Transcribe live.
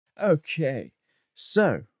Okay,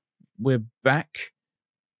 so we're back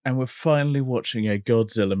and we're finally watching a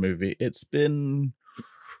Godzilla movie. It's been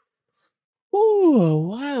a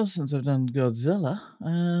while since I've done Godzilla.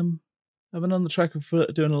 I've been on the track of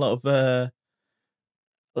doing a lot of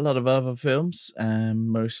other films,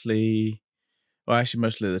 mostly the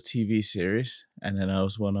TV series, and then I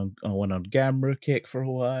went on Gamera kick for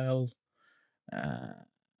a while.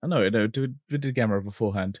 No, we did Gamera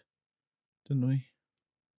beforehand, didn't we?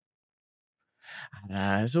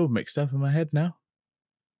 It's all mixed up in my head now.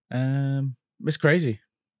 It's crazy.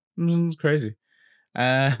 It's crazy.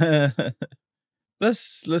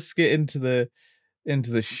 Let's get into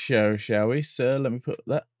the show, shall we? So let me put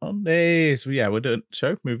that on there. So yeah, we're doing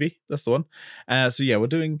show movie. That's the one. So yeah, we're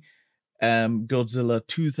doing Godzilla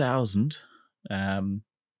 2000.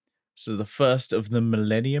 So the first of the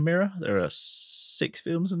Millennium era. There are 6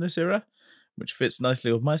 films in this era, which fits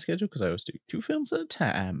nicely with my schedule because I always do 2 films at a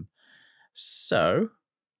time. So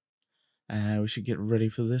we should get ready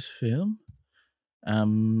for this film.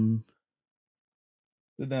 The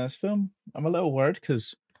next film, I'm a little worried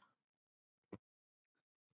because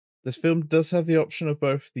this film does have the option of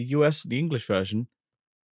both the US and the English version,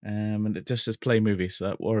 and it just says play movie, so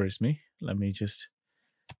that worries me. Let me just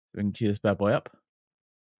cue this bad boy up.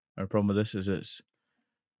 My problem with this is it's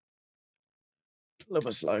a little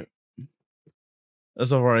bit slow.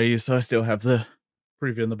 As already, so I still have the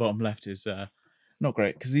preview on the bottom left is not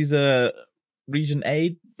great because these are Region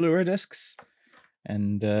A Blu-ray discs,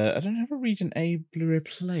 and I don't have a Region A Blu-ray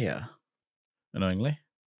player, annoyingly.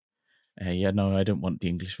 Yeah, no, I don't want the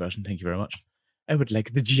English version, thank you very much. I would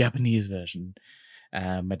like the Japanese version.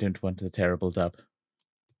 I don't want the terrible dub.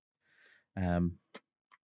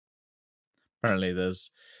 Apparently the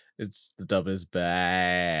dub is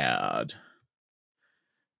bad.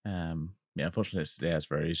 Yeah, unfortunately it's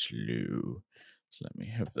very slow. So let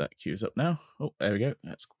me hope that queues up now. Oh, there we go.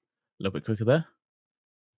 That's a little bit quicker there.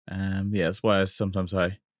 Yeah, that's why sometimes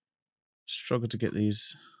I struggle to get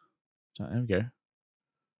these. So there we go.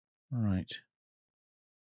 All right.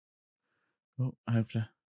 Oh, I have to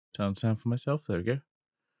turn sound for myself. There we go.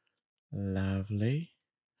 Lovely.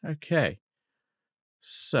 Okay.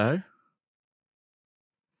 So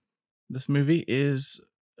this movie is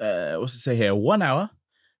what's it say here? 1 hour,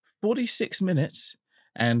 46 minutes,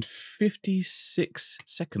 and 56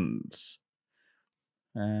 seconds.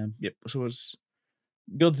 Yep. So it's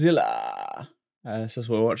Godzilla. So that's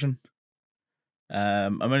what we're watching.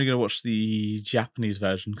 I'm only going to watch the Japanese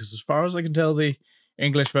version because, as far as I can tell, the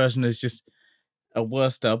English version is just a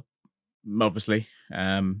worse dub, obviously,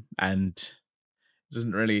 and it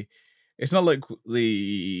doesn't really. It's not like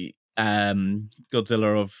the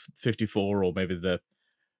Godzilla of 54 or maybe the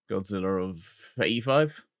Godzilla of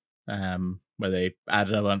 85, where they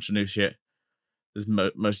added a bunch of new shit. There's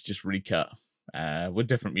most just recut with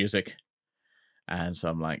different music, and so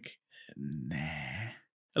I'm like, nah.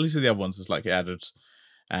 At least with the other ones, it's like it added,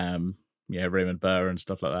 Raymond Burr and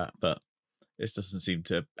stuff like that, but this doesn't seem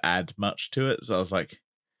to add much to it. So I was like,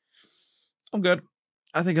 I'm good.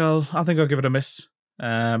 I think I'll give it a miss.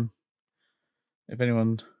 If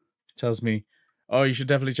anyone tells me, oh, you should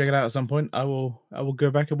definitely check it out at some point, I will go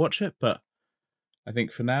back and watch it. But I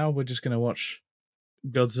think for now we're just gonna watch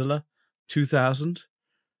Godzilla 2000,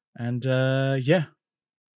 and yeah.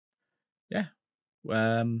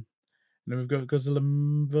 And then we've got Godzilla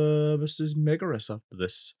versus Megaris after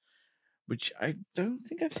this, which I don't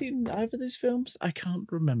think I've seen either of these films. I can't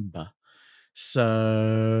remember.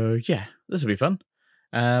 So yeah, this will be fun.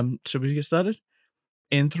 Should we get started?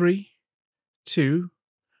 In 3, 2,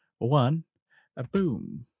 1, a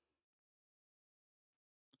boom.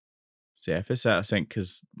 So yeah, if it's out of sync,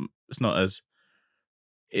 because it's not as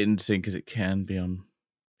in sync as it can be on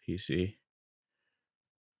PC.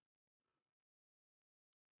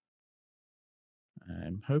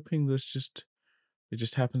 I'm hoping it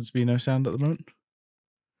just happens to be no sound at the moment.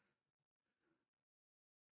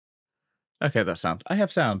 Okay, that's sound. I have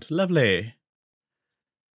sound. Lovely.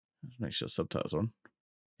 Let's make sure subtitles are on.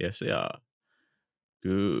 Yes, they are.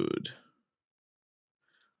 Good.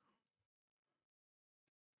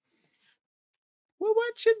 We're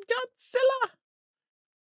watching Godzilla.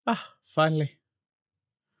 Ah, finally.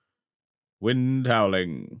 Wind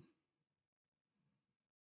howling.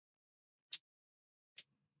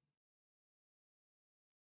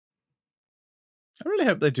 I really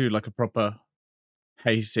hope they do like a proper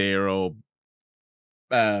Heisei or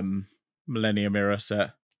Millennium era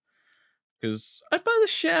set, because I'd buy the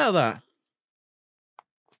shit out of that.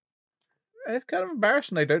 It's kind of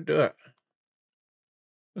embarrassing they don't do it.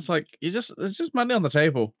 It's like there's just money on the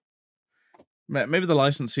table. Maybe the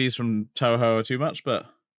license fees from Toho are too much, but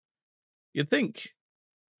You'd think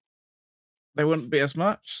they wouldn't be as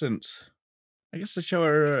much since I guess the show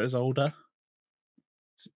era is older,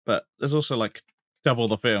 but there's also like double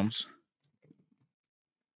the films.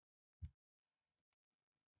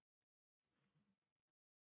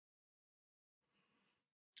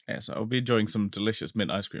 Yeah, so I'll be enjoying some delicious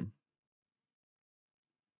mint ice cream.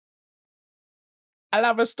 I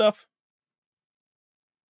love his stuff.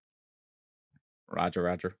 Roger,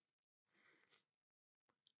 Roger.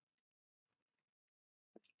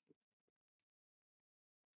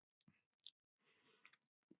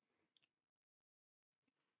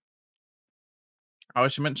 I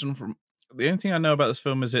should mention from the only thing I know about this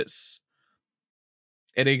film is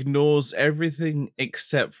it ignores everything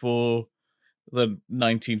except for the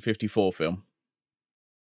 1954 film.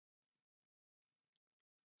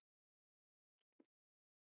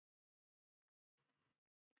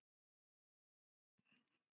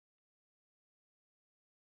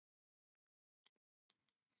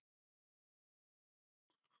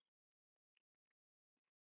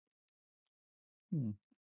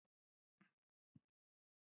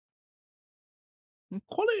 The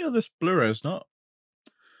quality of this Blu-ray is not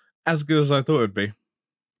as good as I thought it'd be.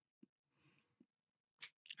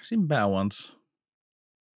 I've seen better ones.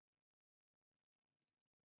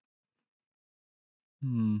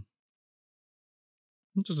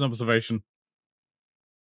 Just an observation.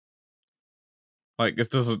 Like, this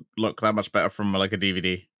doesn't look that much better from like a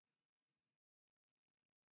DVD.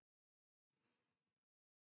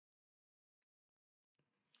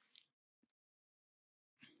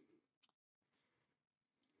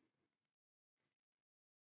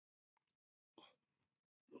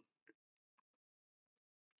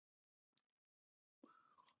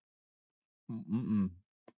 Mm-mm.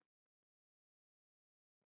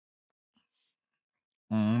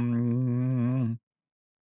 Mm.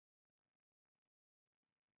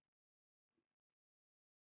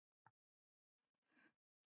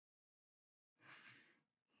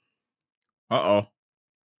 Uh-oh.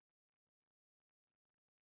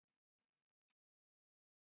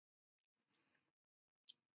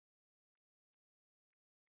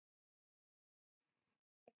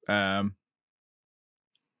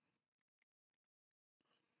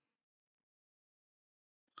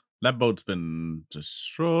 That boat's been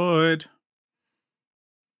destroyed.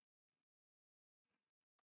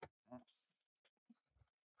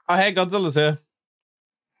 Oh, hey, Godzilla's here.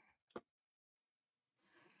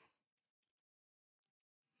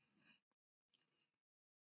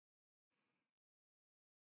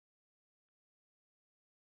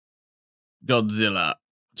 Godzilla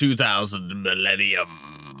 2000 Millennium.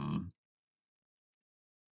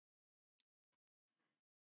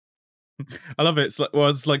 I love it. It's like, well,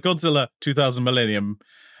 it's like Godzilla 2000 Millennium,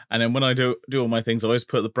 and then when I do all my things, I always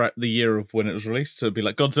put the year of when it was released. So it'd be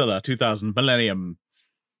like Godzilla 2000 Millennium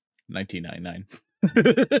 1999.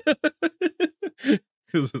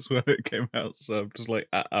 Because that's when it came out. So I'm just like,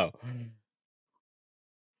 oh.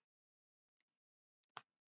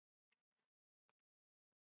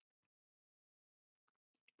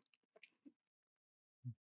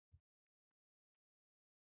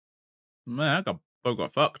 Man, I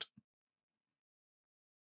got fucked.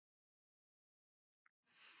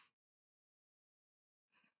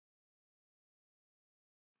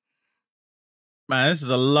 Man, this is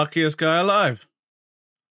the luckiest guy alive.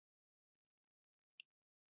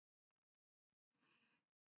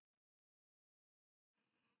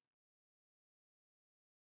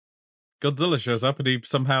 Godzilla shows up and he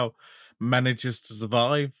somehow manages to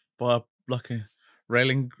survive by like a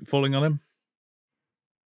railing falling on him.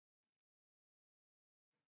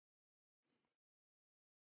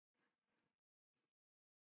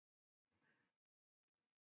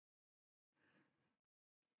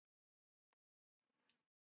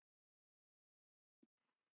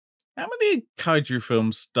 How many kaiju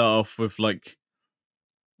films start off with like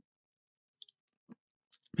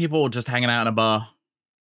people just hanging out in a bar,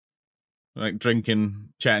 like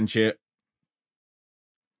drinking, chatting shit?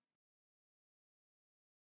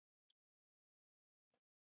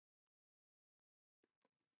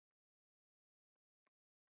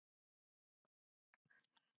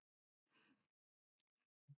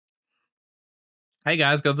 Hey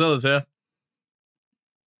guys, Godzilla's here.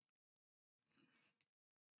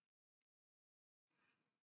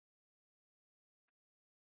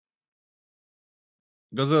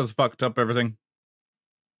 Godzilla's fucked up everything.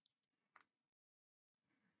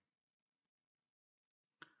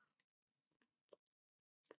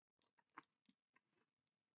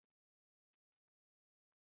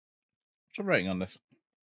 What's the rating on this?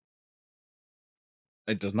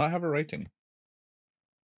 It does not have a rating.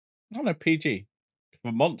 Oh no, PG.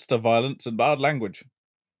 for monster violence and bad language.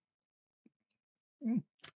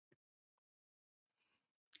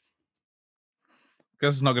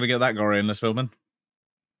 Guess it's not going to get that gory in this filming.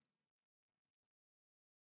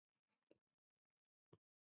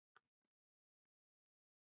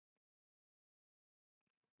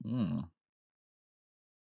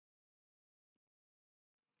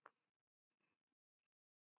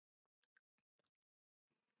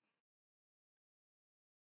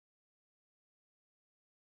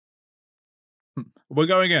 We're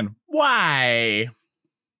going in. Why?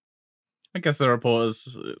 I guess the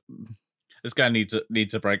reporters. This guy needs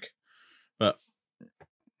a break, but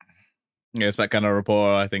yeah, it's that kind of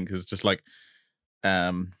reporter. I think is just like,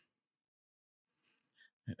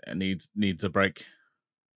 needs a break.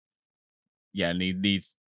 Yeah,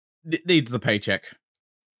 needs the paycheck.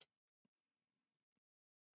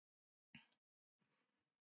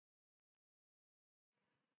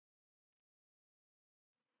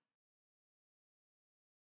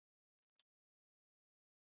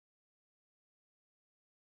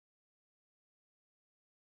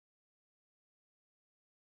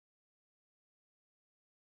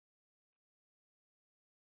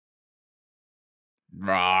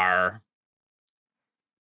 Rawr.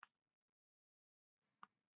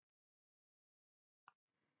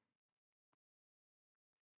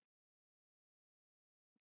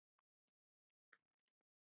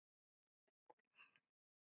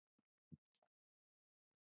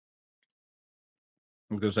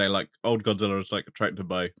 I was gonna say, like, old Godzilla is like attracted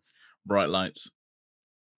by bright lights.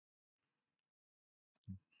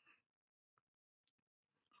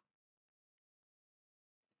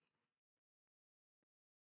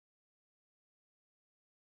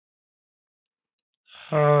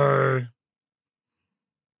 Hi.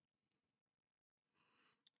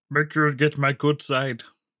 Make sure to get my good side.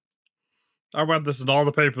 I want this in all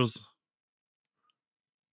the papers.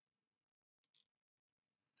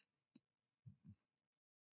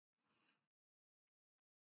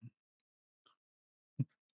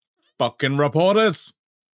 Fucking reporters.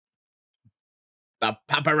 The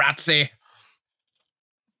paparazzi.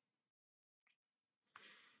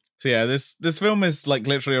 So yeah, this film is like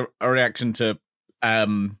literally a reaction to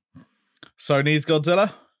Sony's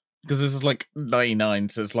Godzilla, because this is like 99,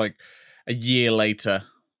 so it's like a year later.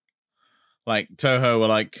 Like Toho were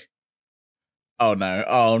like, oh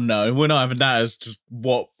no, we're not having that as just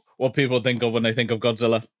what people think of when they think of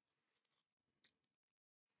Godzilla.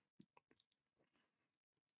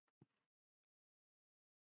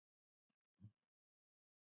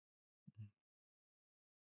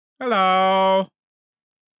 Hello.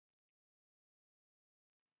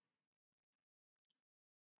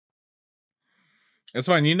 It's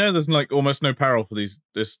fine. You know, there's like almost no peril for these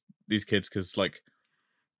kids because, like,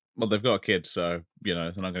 well, they've got a kid, so you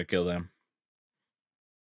know they're not going to kill them.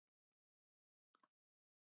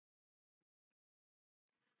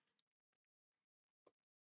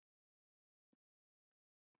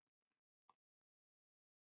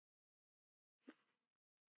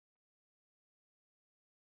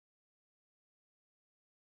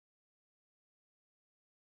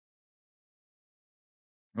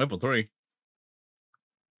 Level 3.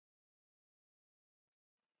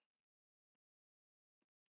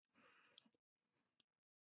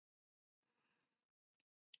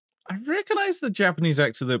 I recognize the Japanese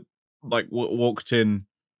actor that like walked in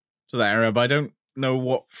to that area, but I don't know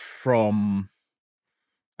what from.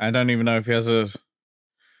 I don't even know if he has a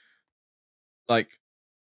like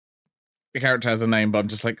the character has a name, but I'm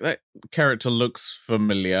just like, that character looks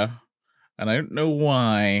familiar, and I don't know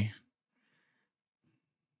why.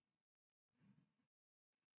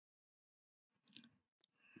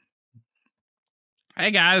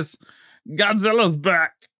 Hey guys, Godzilla's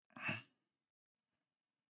back.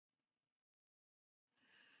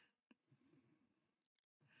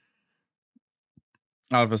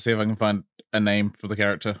 I'll have to see if I can find a name for the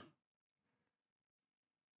character,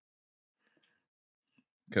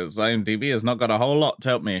 because IMDb has not got a whole lot to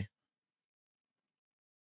help me.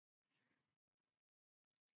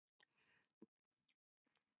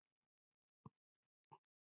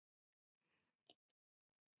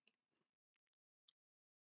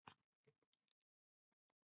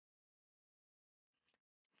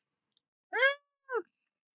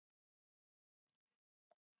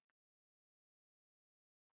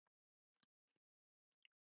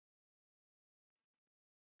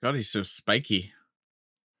 God, he's so spiky.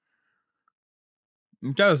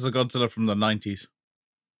 That was the Godzilla from the 90s.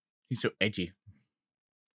 He's so edgy.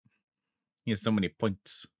 He has so many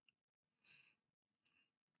points.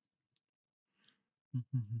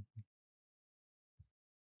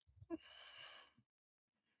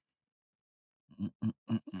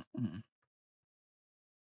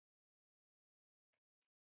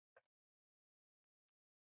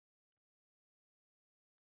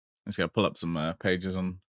 Just gotta pull up some pages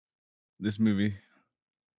on this movie.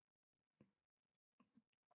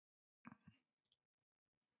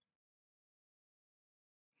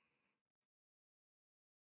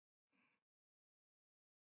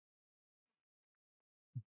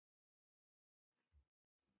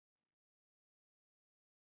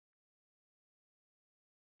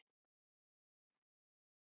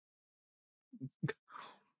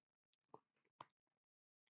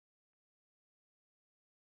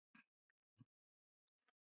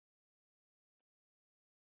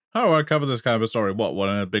 How do I cover this kind of a story? What, one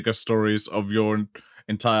of the biggest stories of your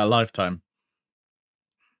entire lifetime?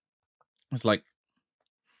 It's like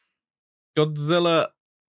Godzilla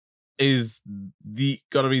is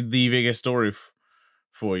gotta be the biggest story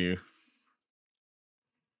for you.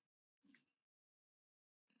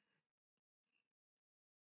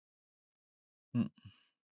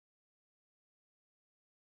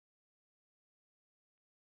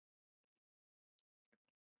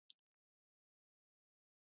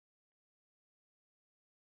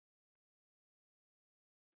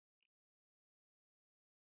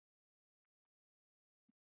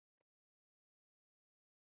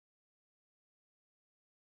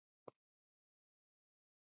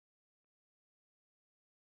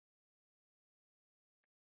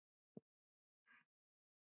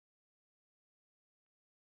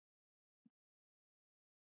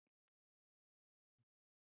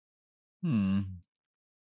 Hmm.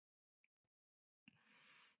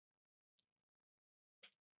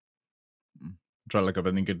 Try to look up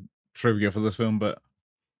any good trivia for this film, but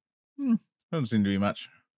doesn't seem to be much.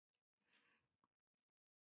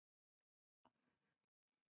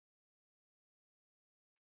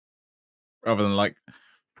 Other than like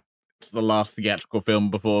it's the last theatrical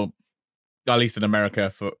film before, at least in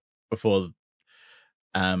America, before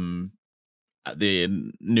the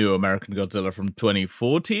new American Godzilla from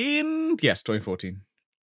 2014. Yes, 2014.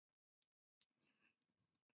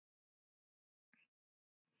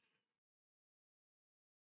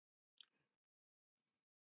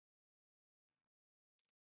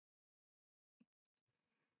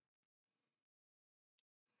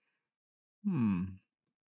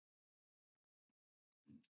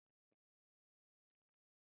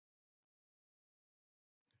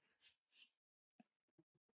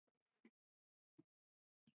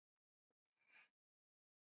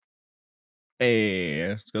 Hey,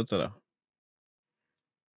 it's Godzilla.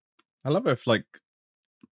 I love if like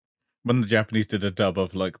when the Japanese did a dub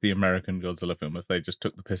of like the American Godzilla film, if they just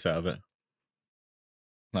took the piss out of it.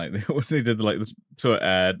 Like they did like the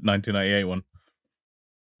 1998 one.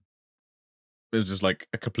 It was just like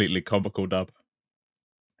a completely comical dub.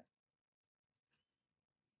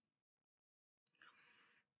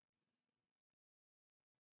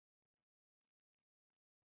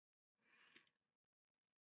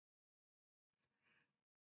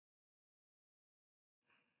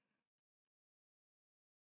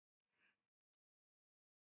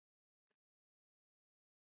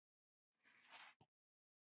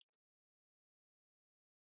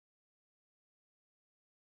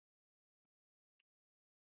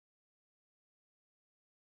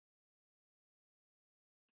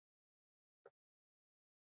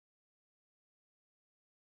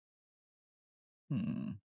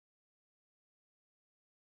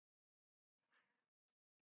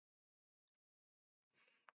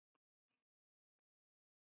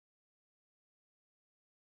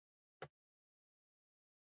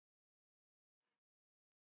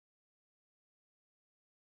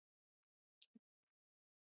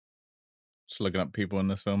 Just looking up people in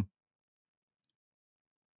this film.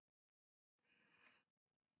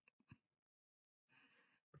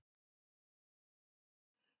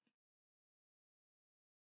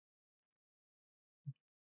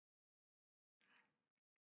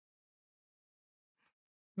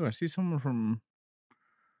 Oh, I see someone from.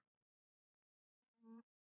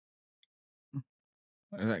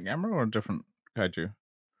 Is that Gamera or a different kaiju?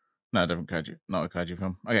 No, different kaiju. Not a kaiju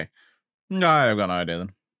film. Okay. No, I've got no idea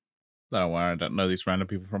then. I don't know where I don't know these random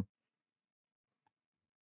people from.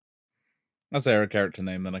 I'll say a character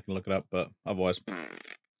name, then I can look it up, but otherwise.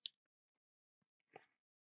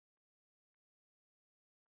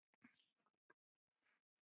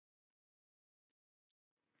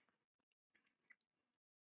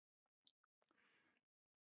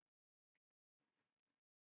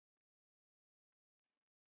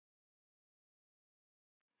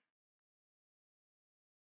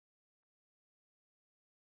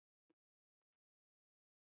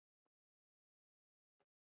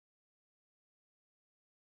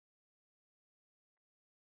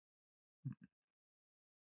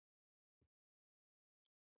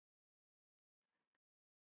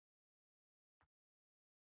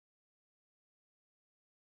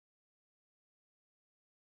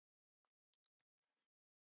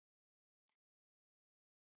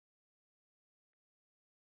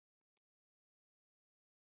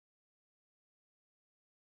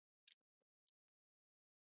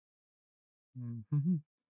 Mm-hmm.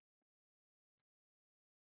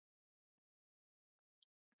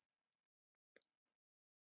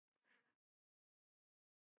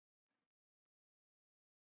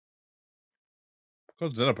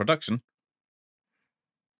 Godzilla production.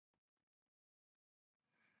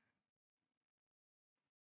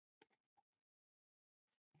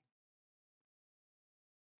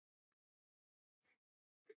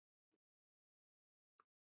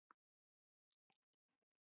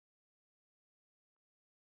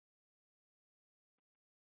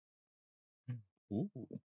 Ooh,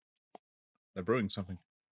 they're brewing something.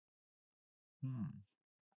 Hmm.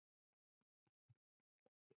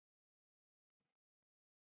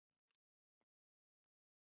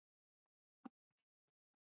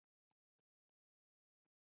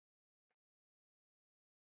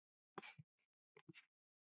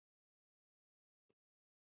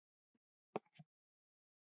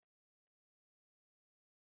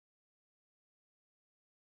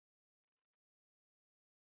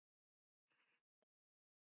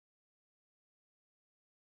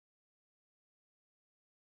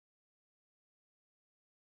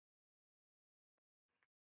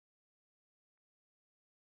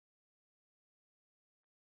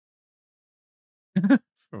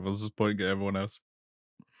 I was just pointing at everyone else.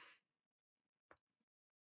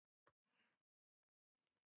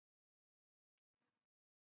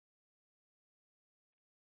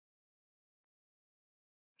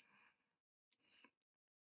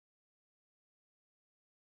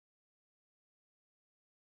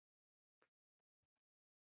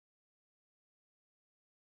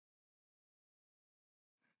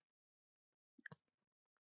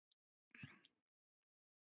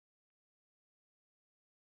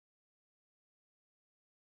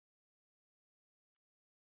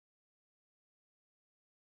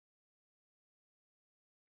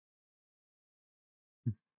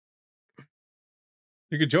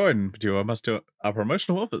 You could join, but you must do our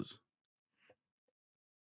promotional offers.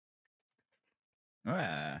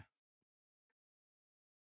 Ah.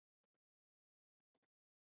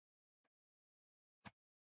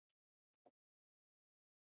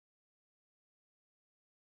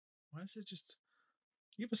 Why is it just?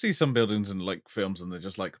 You ever see some buildings in like films, and they're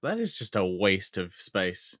just like, that is just a waste of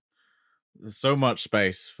space. There's so much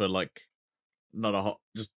space for like not a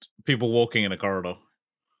just people walking in a corridor.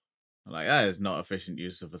 Like that is not efficient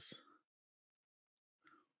use of this.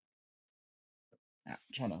 Yeah,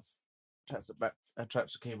 trying to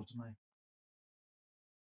attach the cable to my.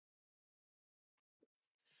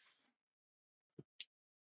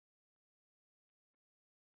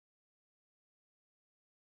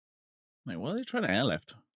 Wait, what are they trying to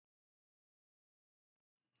airlift?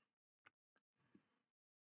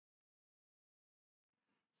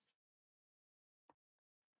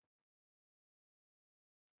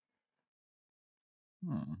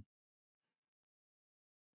 Hmm.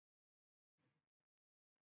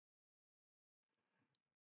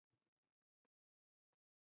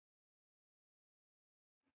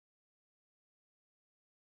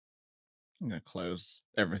 I'm gonna close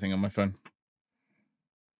everything on my phone.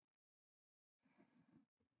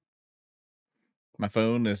 My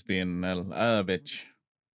phone is being a bitch.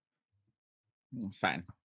 It's fine.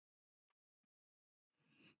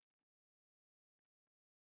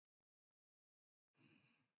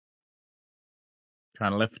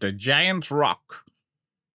 Trying to lift a giant rock.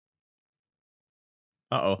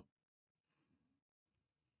 Uh-oh.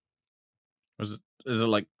 Is it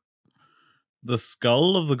like the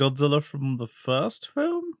skull of the Godzilla from the first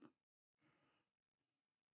film?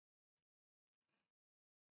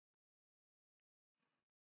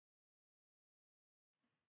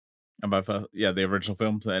 And by first, yeah, the original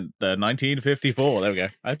film, and 1954. There we go.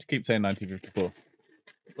 I have to keep saying 1954.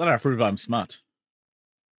 Let I prove I'm smart.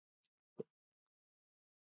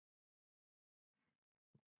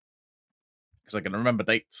 Because I can remember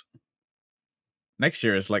dates. Next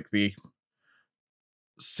year is like the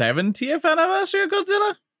 70th anniversary of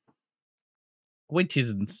Godzilla, which is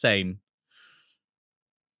insane.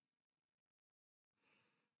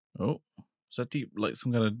 Oh, is that deep, like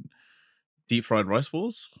some kind of deep fried rice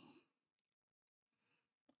balls?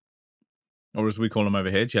 Or as we call them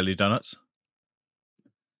over here, jelly donuts.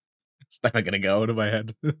 It's never gonna go out of my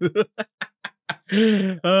head.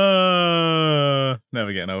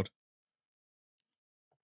 Never getting old.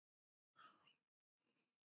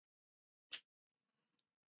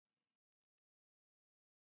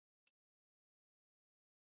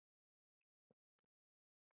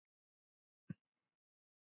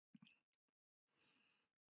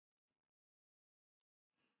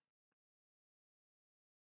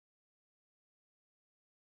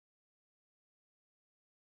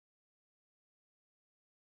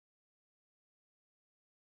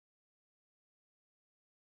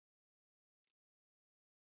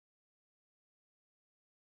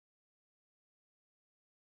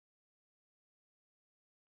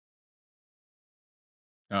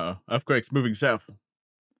 Uh-oh. Earthquake's moving south.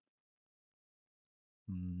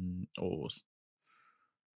 Oars.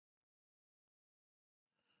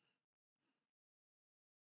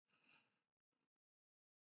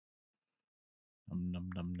 Num, num,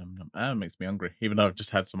 num, num, num. That makes me hungry, even though I've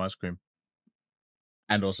just had some ice cream.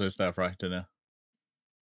 And also stir-fry dinner.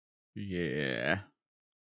 Yeah.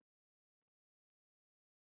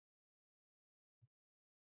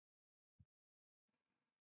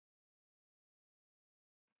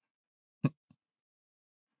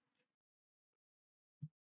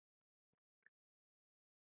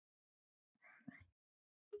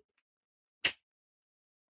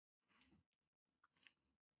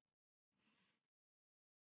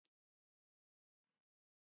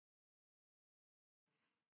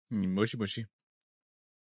 Mushy, mushy.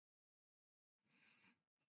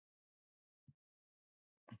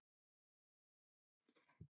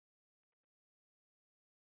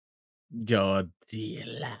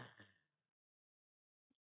 Godzilla.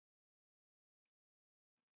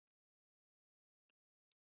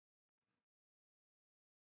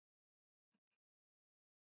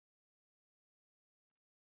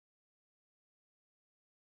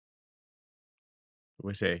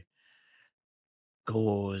 We say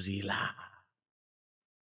Godzilla.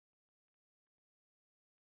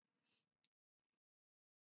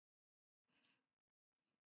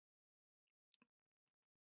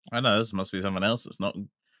 I know this must be something else. It's not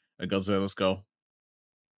a Godzilla skull.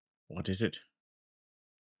 What is it?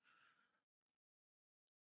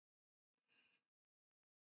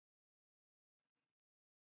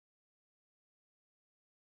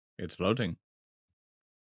 It's floating.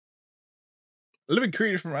 A living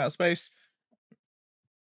creature from outer space.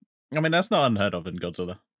 I mean, that's not unheard of in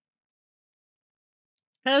Godzilla.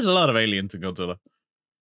 There's a lot of aliens in Godzilla.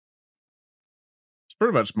 It's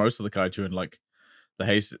pretty much most of the kaiju in like the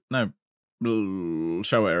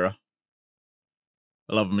Showa era.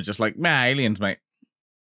 A lot of them are just like, nah, aliens, mate.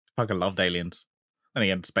 Fucking loved aliens. And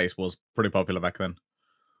again, space was pretty popular back then.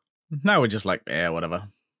 Now we're just like, yeah, whatever.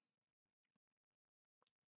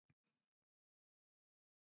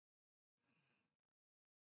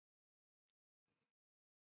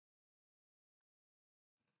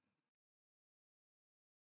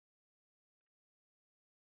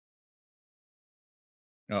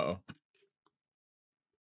 Uh-oh.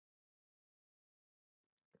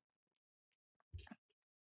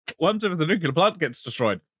 What happens if the nuclear plant gets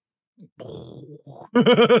destroyed?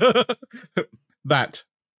 That.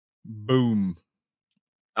 Boom.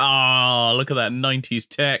 Ah, look at that 90s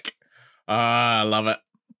tech. Ah, I love it.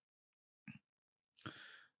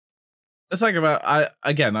 It's like about I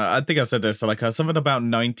think I said this, so like something about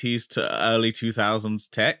 90s to early 2000s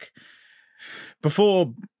tech.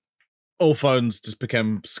 Before all phones just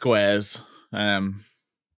became squares, I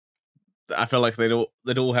feel like they'd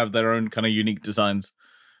all have their own kind of unique designs.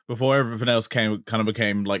 Before everything else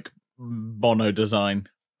became like Bono design.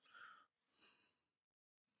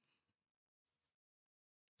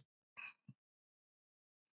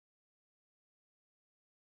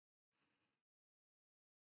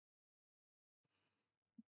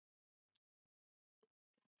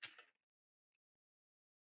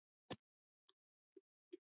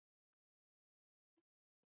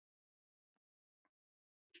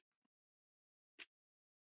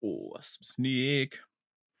 Oh, some sneak.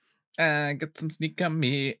 I got some sneak on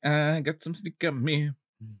me. I got some sneak on me.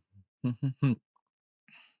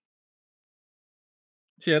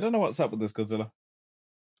 See, I don't know what's up with this Godzilla.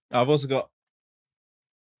 I've also got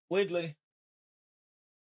weirdly.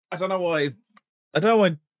 I don't know why.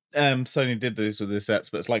 Sony did this with their sets,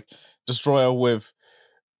 but it's like Destroyer with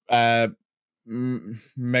Megarus,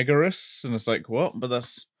 and it's like what? But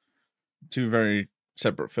that's two very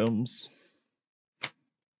separate films.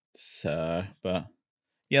 So, but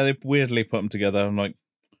yeah, they weirdly put them together. I'm like,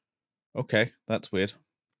 okay, that's weird.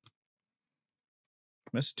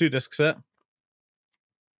 It's a 2-disc set.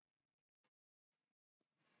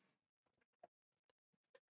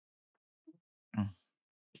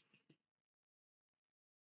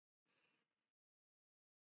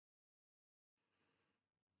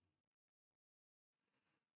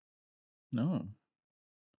 No.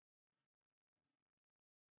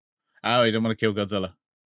 Oh, you don't want to kill Godzilla.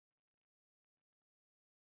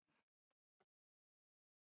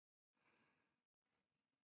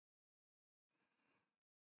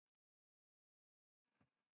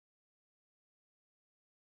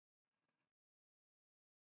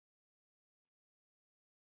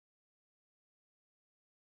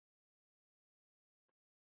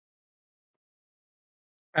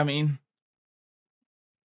 I mean,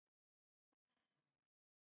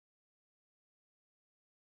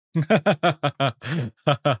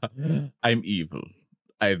 I'm evil.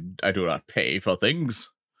 I do not pay for things.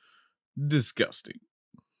 Disgusting.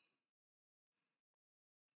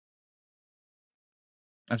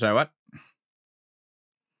 I'm sorry, what?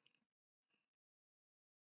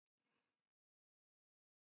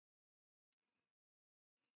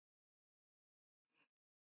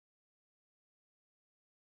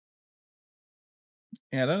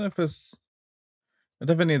 Yeah, I don't know if it's. I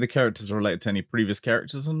don't know if any of the characters are related to any previous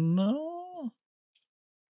characters or no.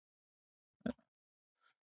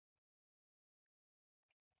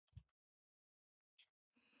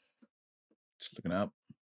 Just looking up.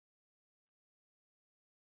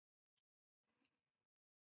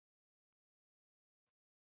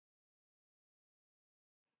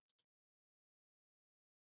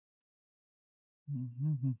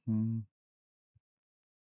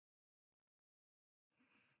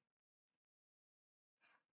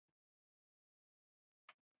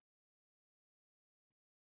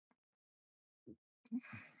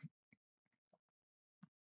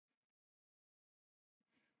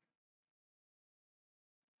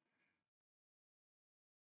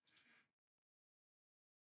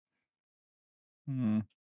 Hmm.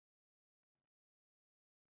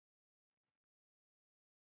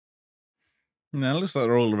 No, it looks like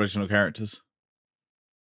they're all original characters.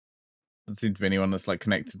 Doesn't seem to be anyone that's like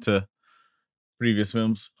connected to previous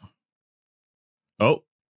films. Oh,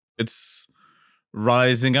 it's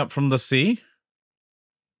rising up from the sea.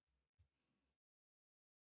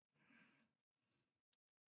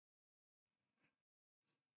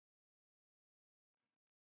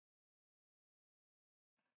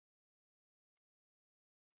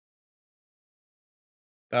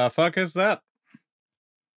 The fuck is that?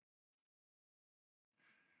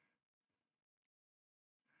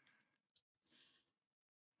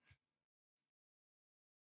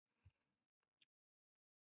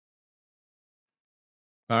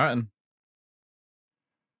 All right.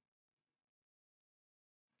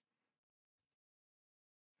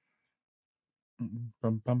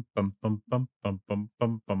 Bum, bum, bum, bum, bum, bum, bum,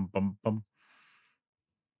 bum, bum, bum, bum.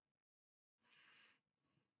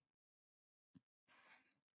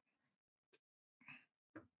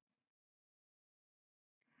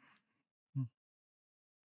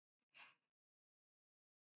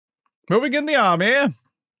 Moving in the army.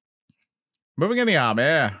 Moving in the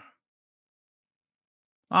army.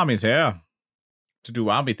 Army's here to do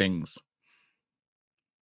army things.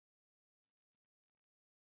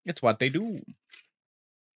 It's what they do.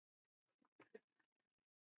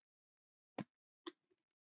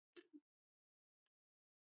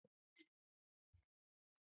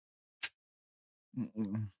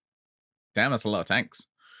 Damn, that's a lot of tanks.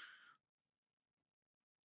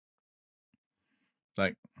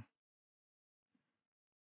 Like,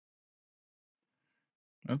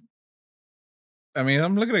 I mean,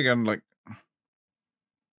 I'm looking again. Like,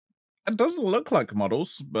 it doesn't look like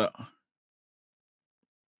models, but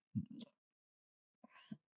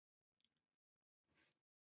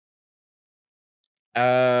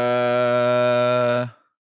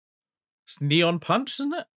it's Neon Punch,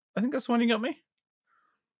 isn't it? I think that's the one you got me.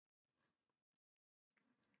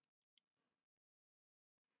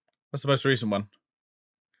 That's the most recent one.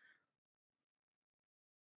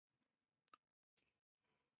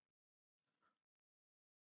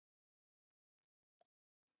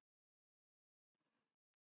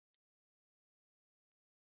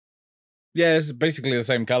 Yeah, it's basically the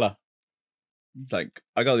same color. Like,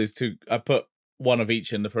 I got these two. I put one of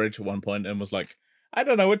each in the fridge at one point and was like, I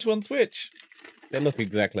don't know which one's which. They look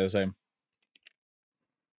exactly the same.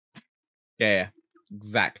 Yeah,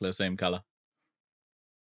 exactly the same color.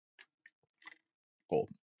 Or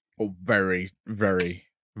very, very,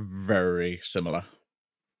 very similar.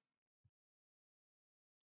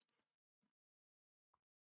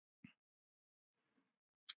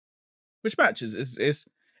 Which matches is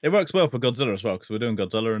it works well for Godzilla as well because we're doing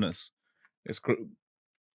Godzilla and it's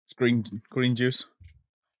green juice.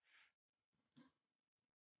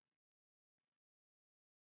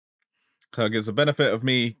 So it gives the benefit of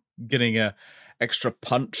me getting a extra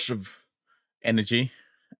punch of energy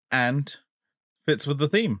and fits with the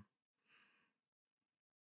theme.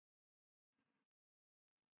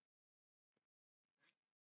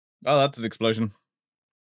 Oh, that's an explosion.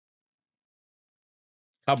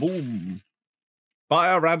 Kaboom!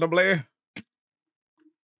 Fire randomly.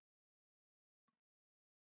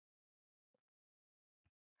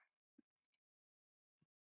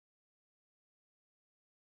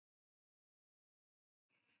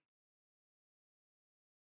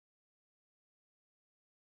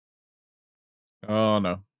 Oh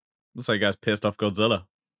no. Looks like you guys pissed off Godzilla.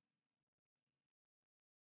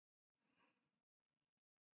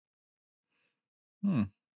 His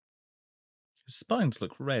spines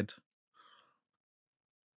look red.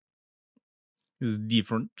 It's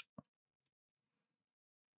different.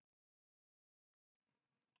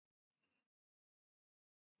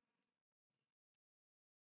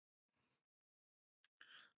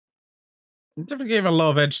 It definitely gave a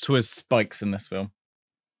lot of edge to his spikes in this film.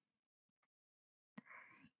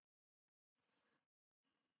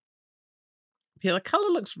 Yeah, the color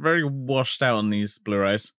looks very washed out on these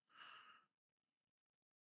Blu-rays.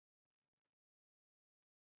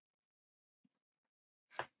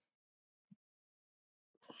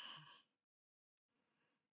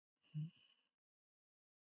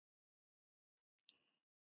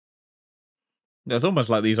 It's almost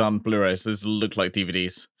like these aren't Blu-rays. These look like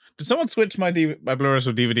DVDs. Did someone switch my Blu-rays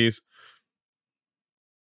with DVDs?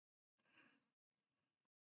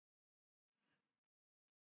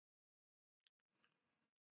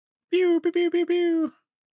 Pew, pew, pew, pew, pew.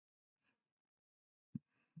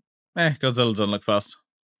 Godzilla doesn't look fast.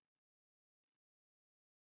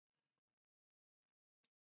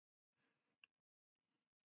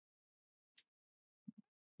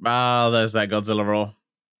 Ah, there's that Godzilla roar.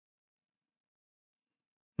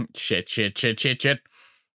 Shit, shit, shit, shit, shit.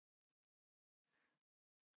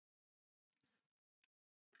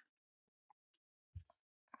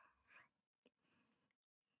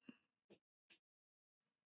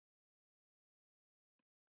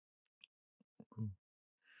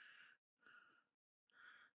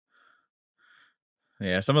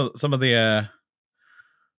 Yeah, some of the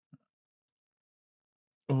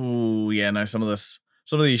oh yeah, no, some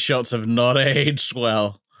of these shots have not aged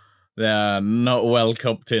well. They are not well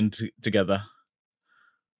cupped in together.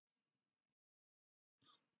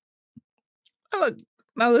 Look,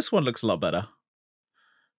 now this one looks a lot better.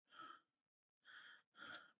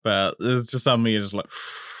 But there's just some you're just like,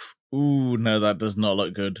 ooh, no, that does not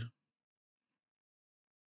look good.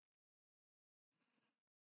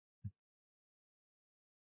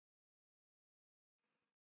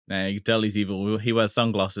 Nah, you can tell he's evil. He wears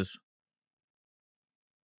sunglasses.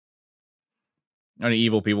 Only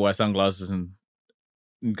evil people wear sunglasses in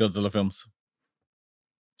Godzilla films.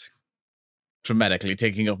 Dramatically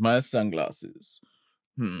taking off my sunglasses.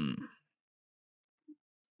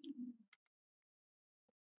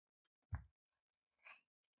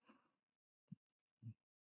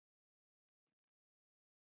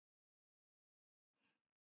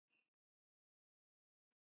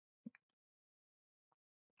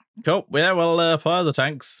 Cool. Yeah, well, fire the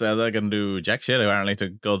tanks. They're gonna do jack shit, apparently, to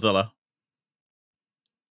Godzilla.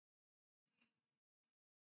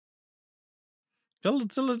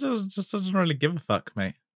 Godzilla just doesn't really give a fuck,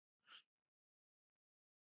 mate.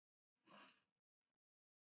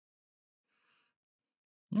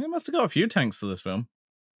 He must have got a few tanks to this film.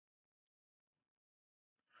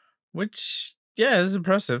 Which, yeah, is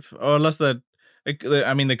impressive. Or unless I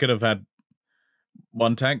mean, they could have had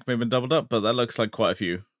one tank, maybe doubled up, but that looks like quite a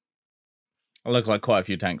few. It looks like quite a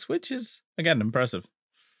few tanks, which is, again, impressive.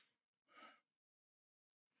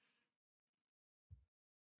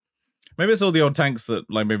 Maybe it's all the old tanks that,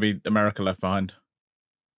 like, maybe America left behind.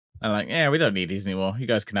 And like, yeah, we don't need these anymore. You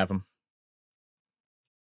guys can have them.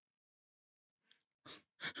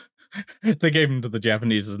 They gave them to the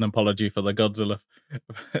Japanese as an apology for the Godzilla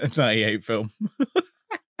 98 film.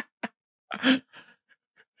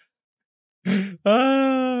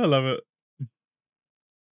 I love it.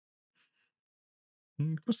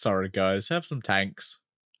 We're sorry, guys. Have some tanks.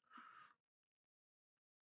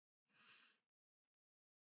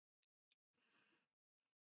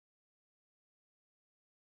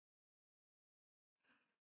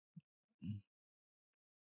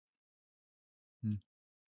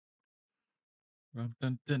 Dun,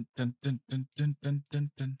 dun, dun, dun, dun, dun, dun,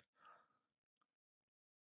 dun, dun.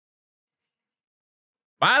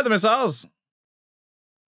 Fire the missiles!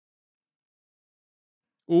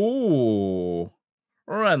 Ooh.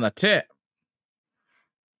 Right in the tip.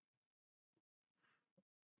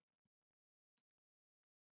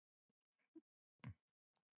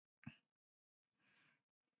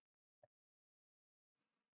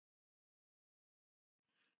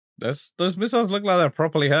 Those missiles look like they're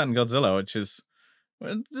properly hurting Godzilla, which is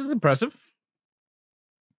impressive.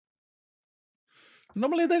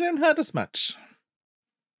 Normally they don't hurt us much.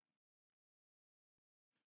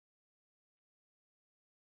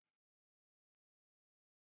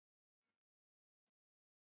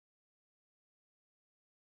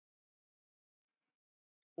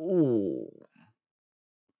 Ooh.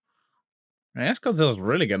 I guess Godzilla's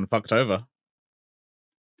really getting fucked over.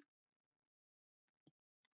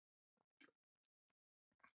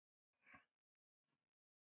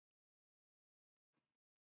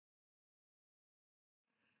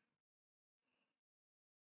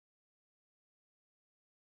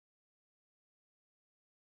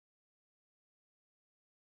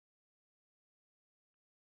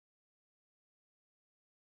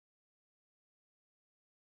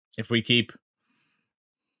 If we keep.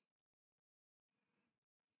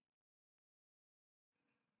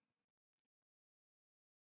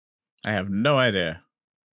 I have no idea.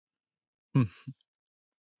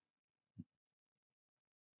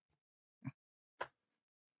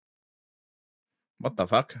 What the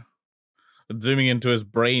fuck? Zooming into his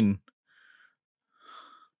brain.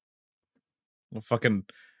 Fucking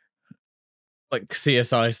like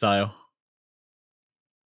CSI style.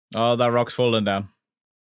 Oh, that rock's falling down.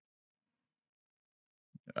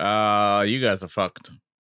 You guys are fucked.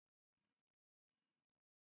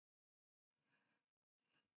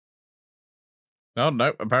 Oh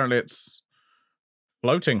no, apparently it's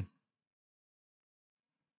floating.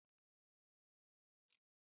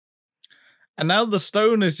 And now the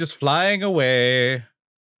stone is just flying away.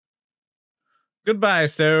 Goodbye,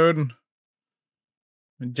 stone.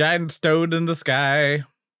 Giant stone in the sky.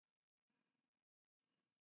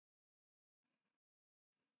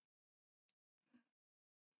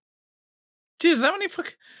 Jeez, how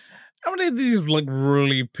many of these like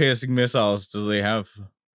really piercing missiles do they have?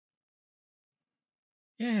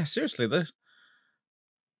 Yeah, seriously, this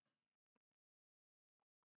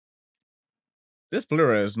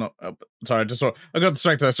Blu-ray is not. Sorry, I got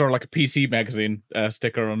distracted. I saw like a PC magazine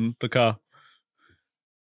sticker on the car,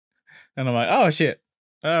 and I'm like, oh shit.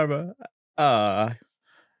 I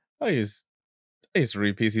use I used to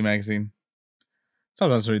read PC magazine.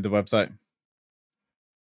 Sometimes read the website.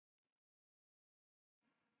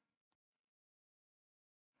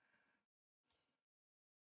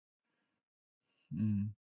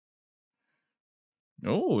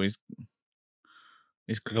 Oh, he's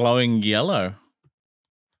glowing yellow.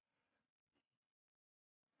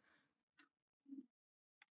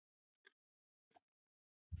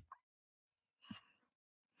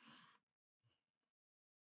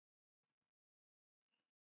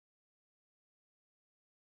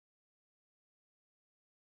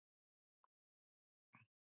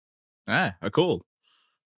 Ah, cool.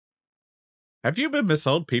 Have you been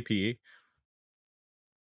missold PPE?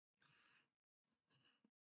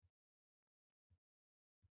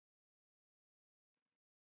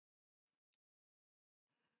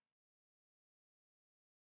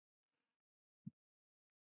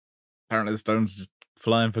 Apparently the stone's just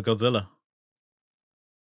flying for Godzilla.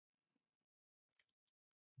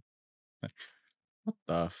 What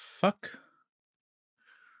the fuck?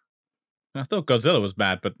 I thought Godzilla was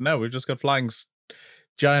bad, but no, we've just got flying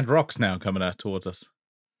giant rocks now coming out towards us.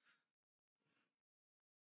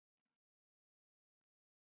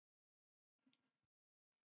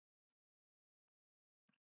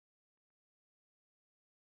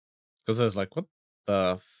 Godzilla's like, what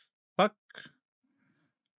the fuck?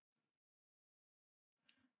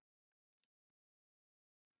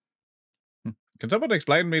 Can someone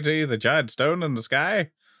explain me to you the giant stone in the sky?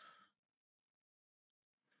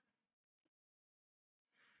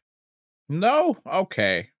 No?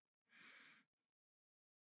 Okay.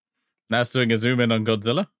 Now it's doing a zoom in on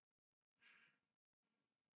Godzilla.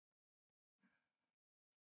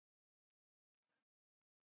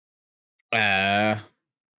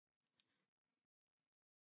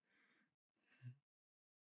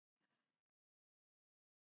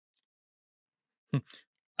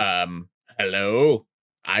 Hello?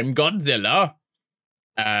 I'm Godzilla.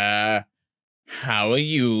 How are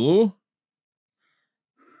you?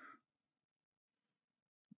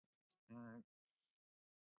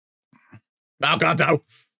 Oh god, no!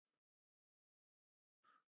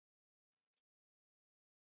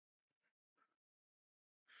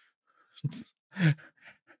 This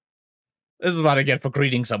is what I get for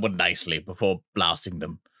greeting someone nicely before blasting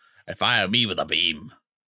them. They fire me with a beam.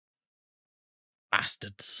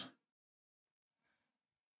 Bastards.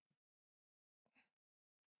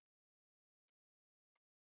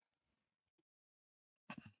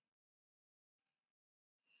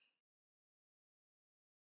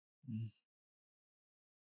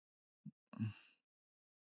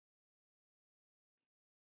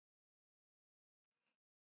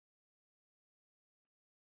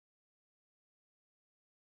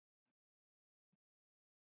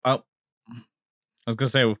 Oh, I was gonna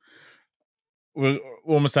say we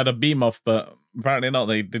almost had a beam off, but apparently not.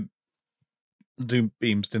 They did. Do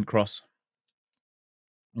beams didn't cross.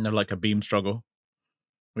 No, like a beam struggle.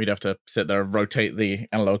 We'd have to sit there and rotate the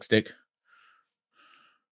analog stick.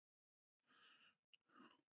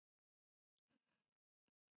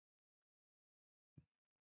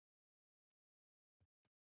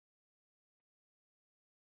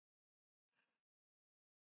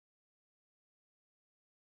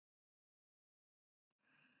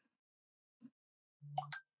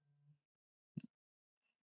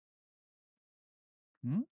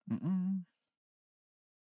 Mm-mm.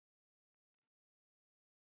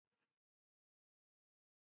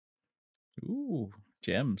 Ooh,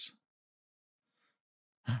 gems.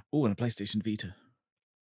 Ooh, and a PlayStation Vita.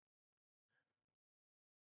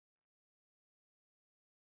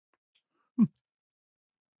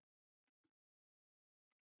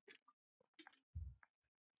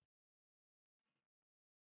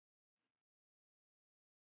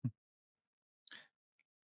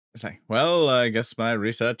 It's like, well, I guess my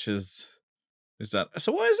research is done.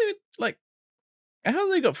 So why is it like? How have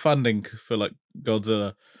they got funding for like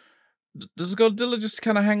Godzilla? Does Godzilla just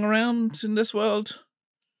kind of hang around in this world?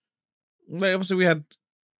 Like, obviously, we had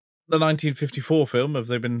the 1954 film. Have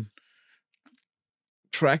they been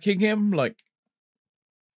tracking him? Like,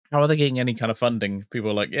 how are they getting any kind of funding?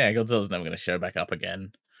 People are like, yeah, Godzilla's never going to show back up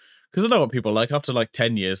again. Because I know what people are like. After like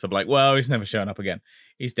 10 years, they're like, well, he's never showing up again.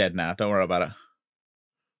 He's dead now. Don't worry about it.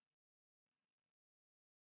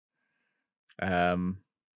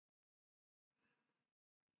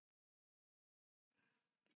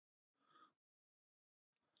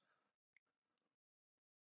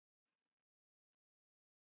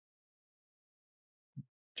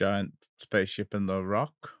 Giant spaceship in the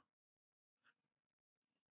rock.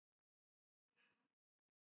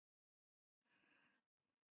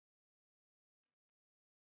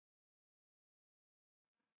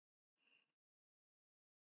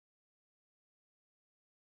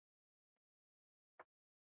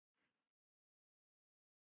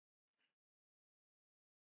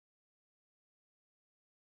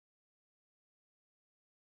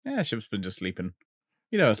 Yeah, ship's been just sleeping.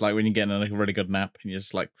 You know, it's like when you're getting like a really good nap and you're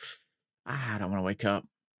just like, I don't want to wake up.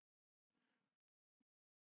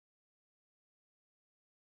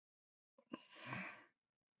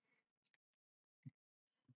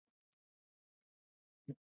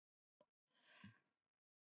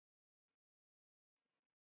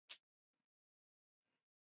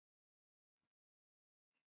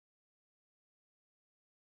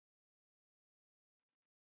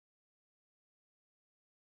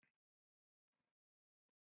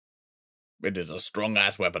 It is a strong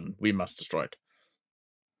ass weapon. We must destroy it.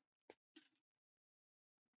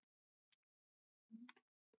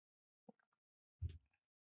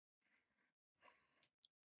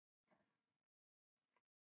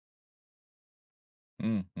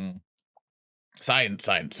 Mm-hmm. Science,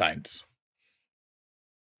 science, science.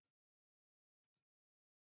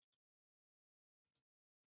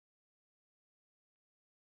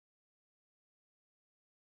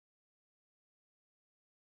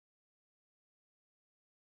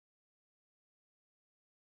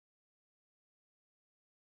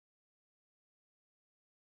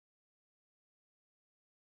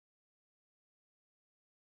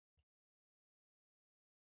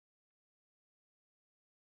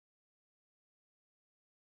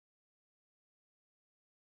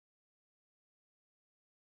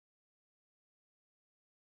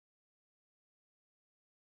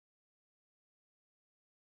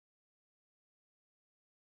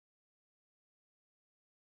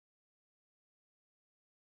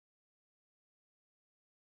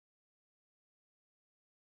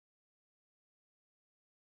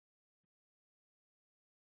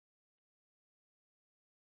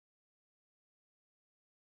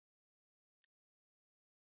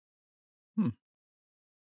 Hmm.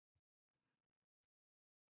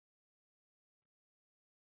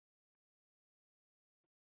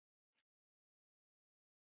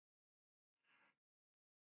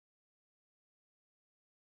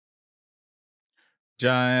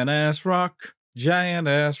 Giant ass rock, giant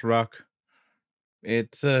ass rock.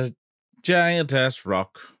 It's a giant ass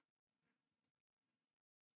rock.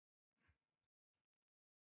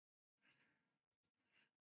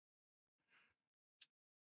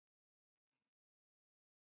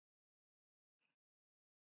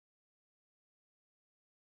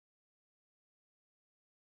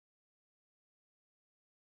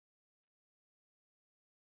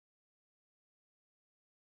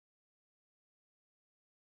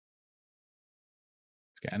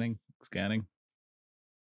 Scanning, scanning.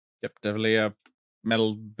 Yep, definitely a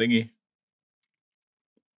metal thingy.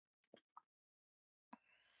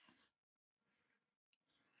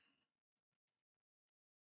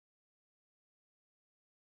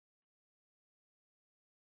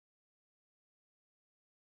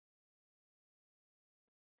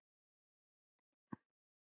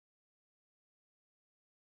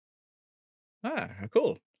 Ah,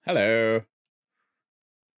 cool. Hello.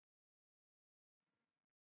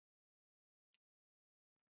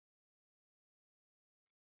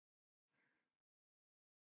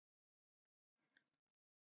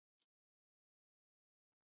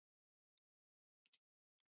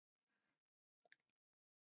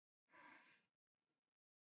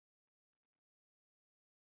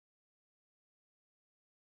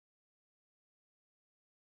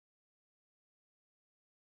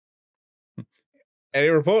 Any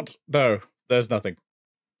report? No, there's nothing.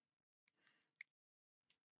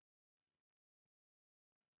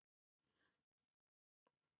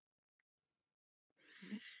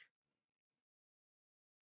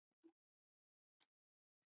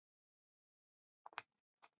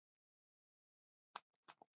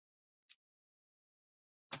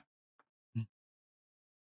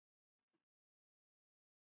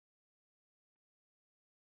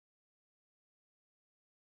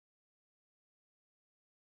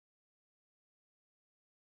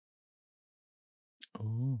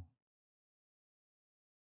 Oh.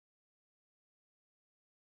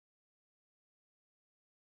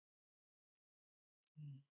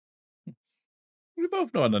 We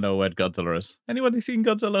both want to know where Godzilla is. Anybody seen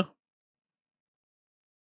Godzilla?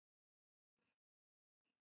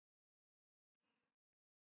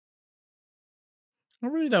 I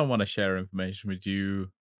really don't want to share information with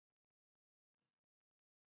you,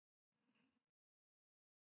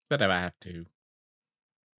 but I have to.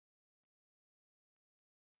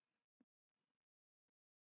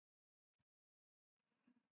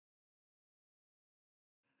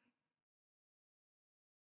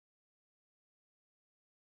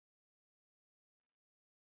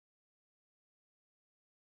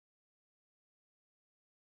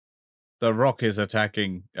 The Rock is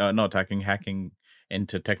attacking, not attacking, hacking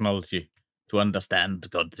into technology to understand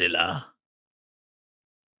Godzilla.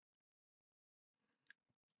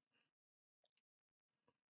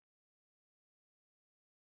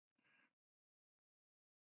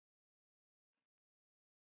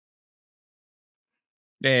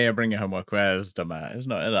 Yeah, bring your homework. Where's the man? It's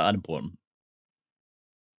not unimportant.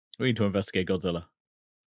 We need to investigate Godzilla.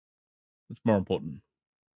 It's more important.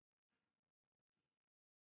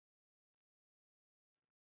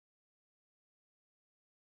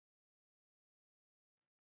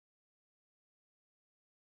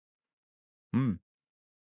 Hmm.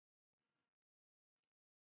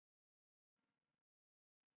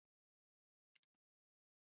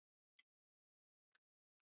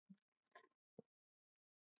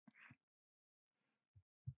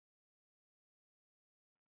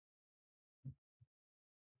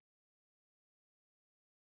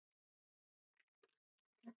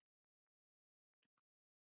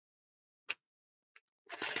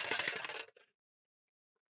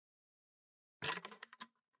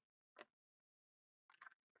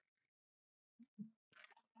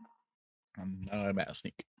 No, I'm out of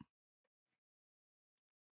sneak.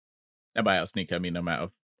 By out of sneak, I mean I'm out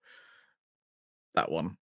of that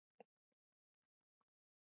one.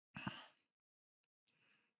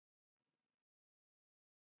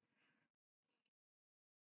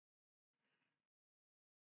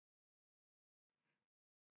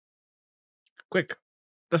 Quick,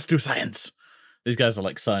 let's do science. These guys are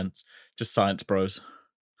like science, just science bros.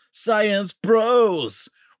 Science bros!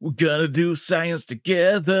 We're gonna do science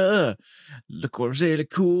together. Look what's really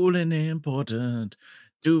cool and important.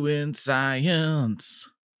 Doing science.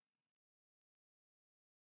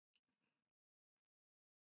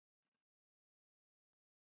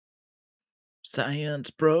 Science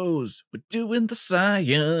bros, we're doing the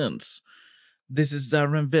science. This is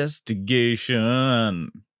our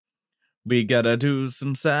investigation. We gotta do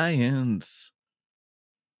some science.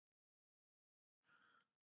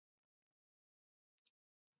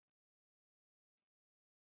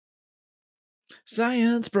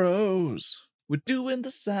 Science bros, we're doing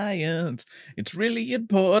the science. It's really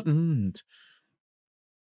important.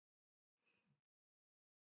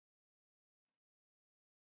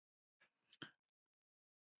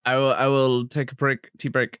 I will take a tea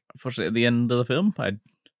break. Unfortunately, at the end of the film,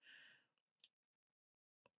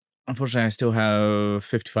 unfortunately I still have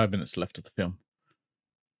 55 minutes left of the film.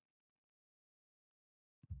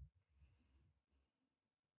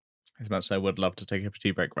 As much as I would love to take a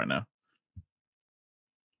tea break right now.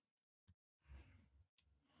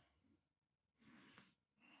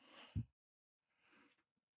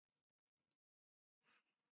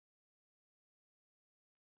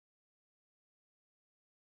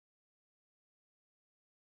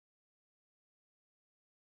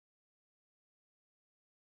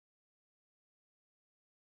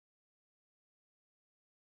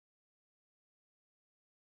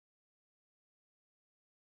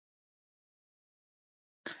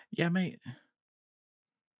 Yeah, mate.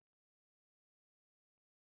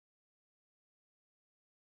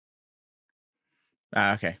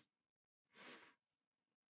 Okay.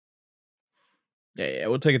 Yeah,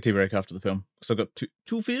 we'll take a tea break after the film. So I've got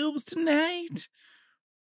two films tonight.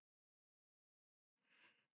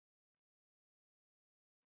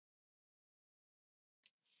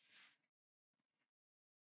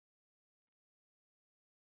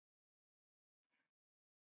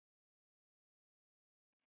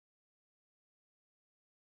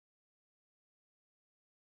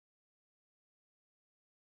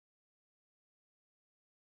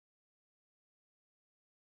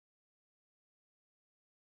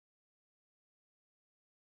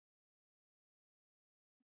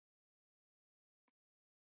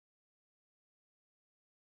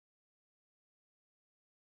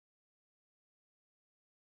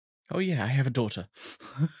 Oh yeah, I have a daughter.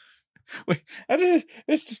 Wait,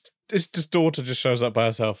 it's just daughter just shows up by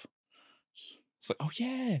herself. It's like, oh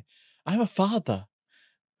yeah, I'm a father.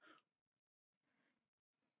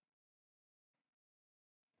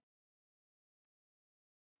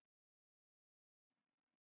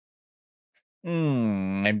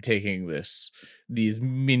 I'm taking these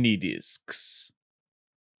mini discs.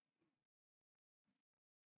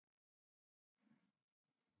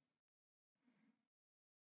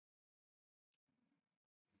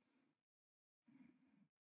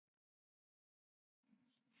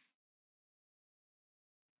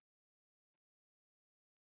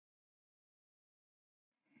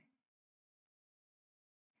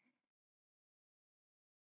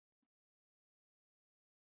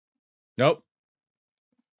 Nope.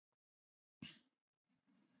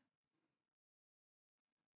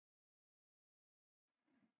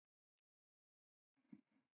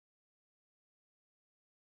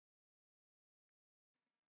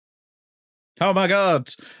 Oh my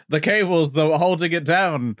god! The cables that were holding it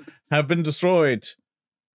down have been destroyed.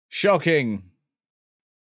 Shocking.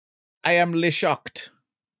 I am shocked.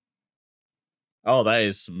 Oh, that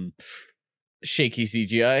is some shaky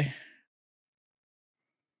CGI.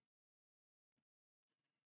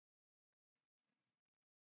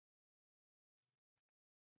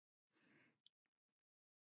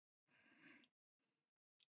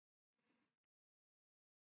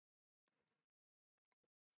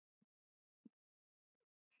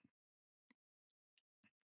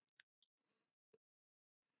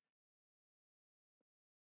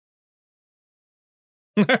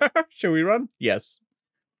 Shall we run? Yes.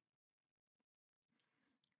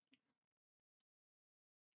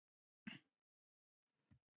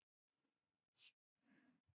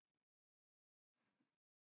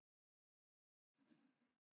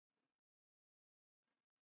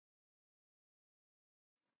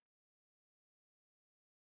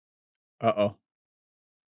 Uh-oh.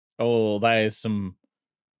 Oh, that is some...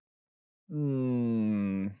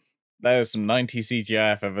 that is some 90s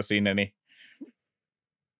CGI if I've ever seen any.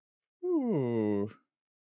 Ooh.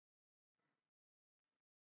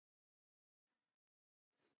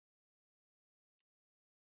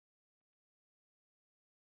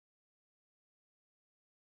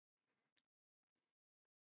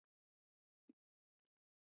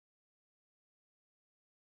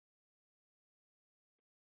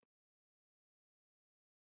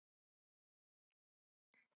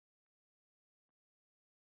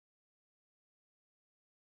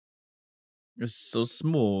 It's so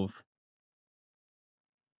smooth.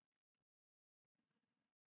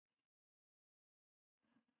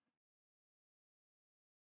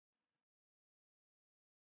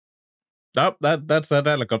 Oh, that's that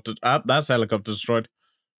helicopter. That's helicopter destroyed.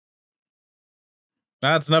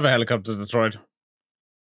 That's another helicopter destroyed.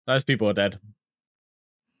 Those people are dead.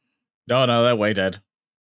 Oh no, they're way dead.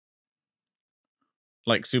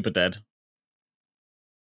 Like super dead.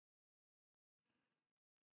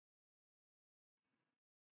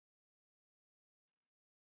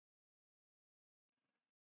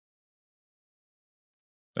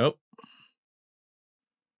 Oh.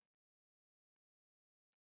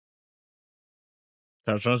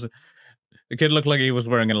 So I was trying to say, the kid looked like he was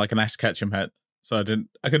wearing like an Ash Ketchum hat. So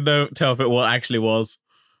I could tell if it what actually was.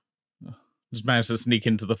 Just managed to sneak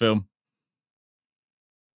into the film.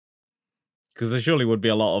 Because there surely would be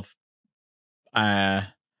a lot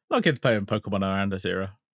of kids playing Pokemon around this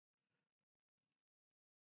era.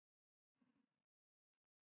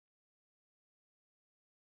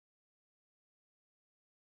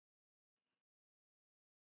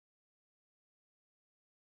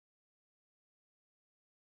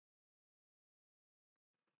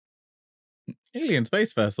 Alien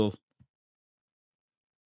space vessel.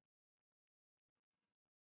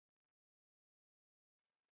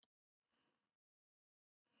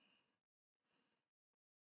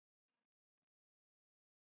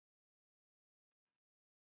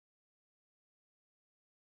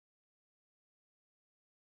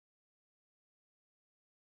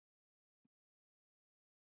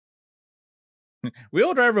 We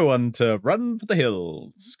order everyone to run for the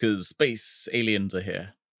hills, because space aliens are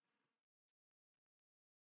here.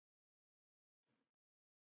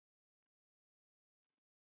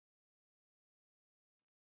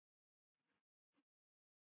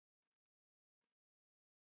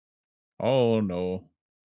 Oh no.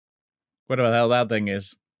 Whatever the hell that thing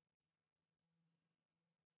is.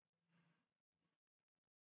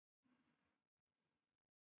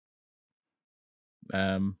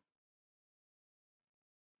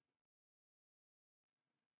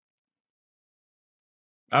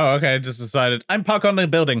 Oh, okay, I just decided I'm parked on the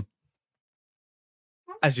building.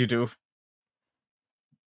 As you do.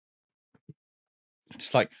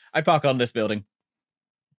 It's like, I park on this building.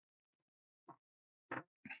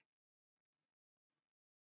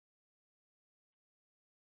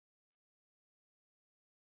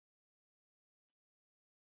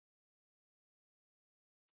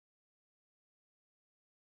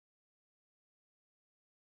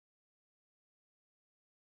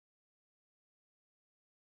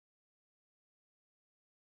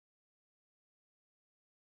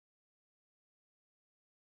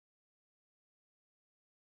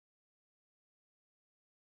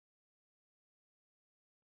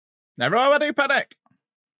 Everybody panic!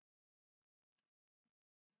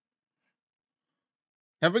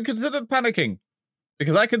 Have we considered panicking?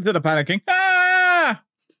 Because I consider panicking. Ah!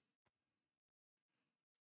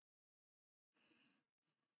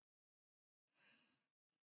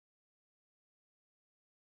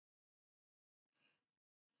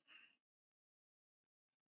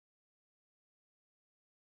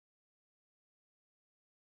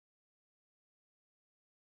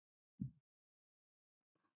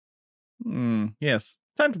 Yes.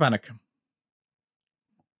 Time to panic.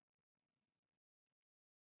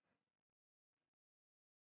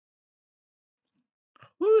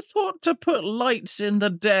 Who thought to put lights in the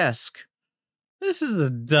desk? This is a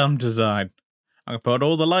dumb design. I'm gonna put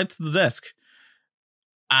all the lights in the desk.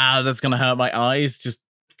 That's gonna hurt my eyes, just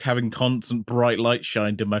having constant bright light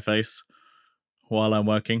shined in my face while I'm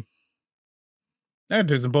working. I'm gonna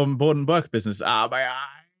do some important work business. My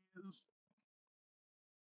eyes.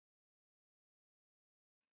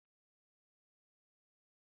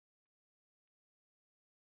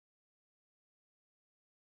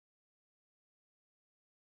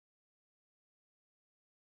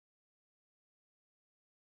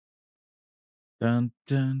 Dun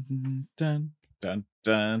dun dun dun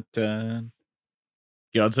dun dun.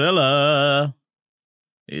 Godzilla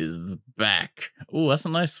is back. Oh, that's a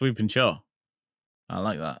nice sweeping shot. I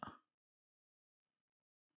like that.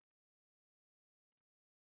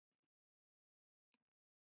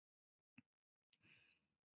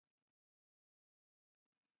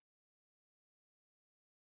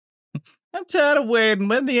 I'm tired of waiting.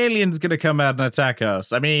 When the alien's gonna come out and attack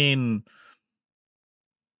us? I mean,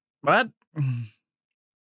 what?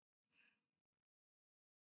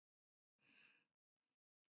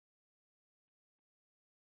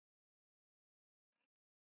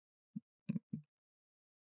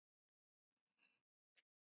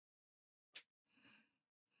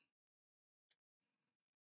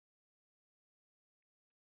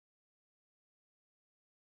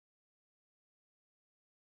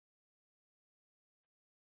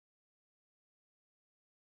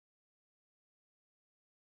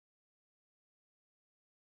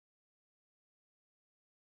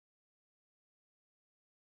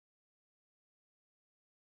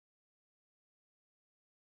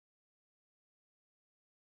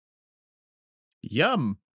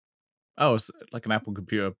 Yum. Oh, it's like an Apple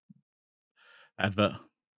computer advert.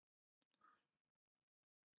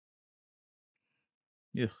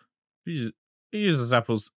 Yeah. Who uses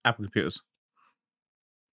Apple computers?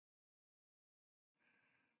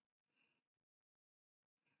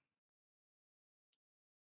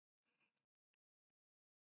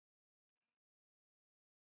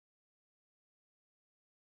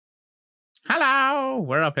 Hello,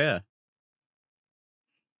 we're up here.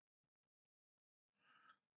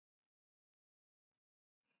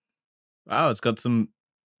 Oh, it's got some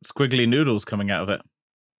squiggly noodles coming out of it.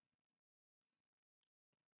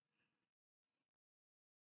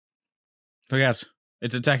 Look out.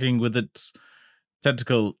 It's attacking with its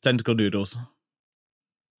tentacle noodles.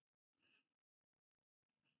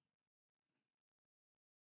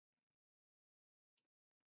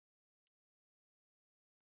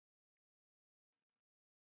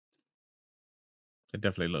 They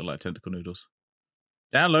definitely look like tentacle noodles.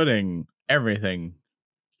 Downloading everything.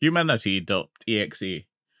 Humanity.exe. Wait,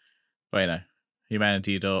 no.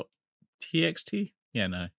 Humanity.txt? Yeah,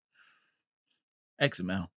 no.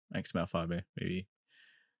 XML. XML5, maybe.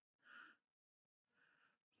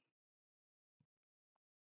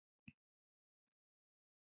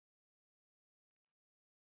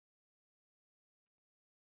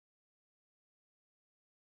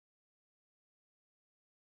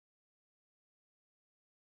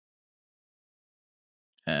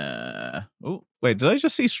 Oh, wait, did I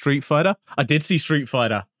just see Street Fighter? I did see Street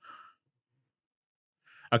Fighter.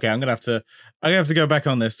 Okay, I'm gonna have to go back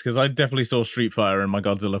on this because I definitely saw Street Fighter in my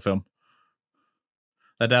Godzilla film.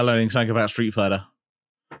 They're downloading something about Street Fighter.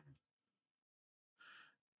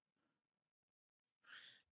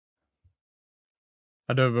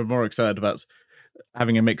 I'd never been more excited about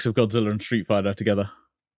having a mix of Godzilla and Street Fighter together.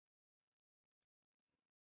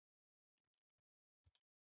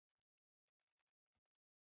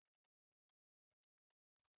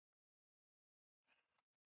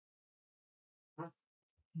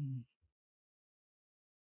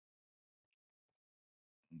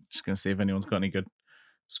 Just gonna see if anyone's got any good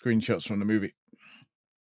screenshots from the movie.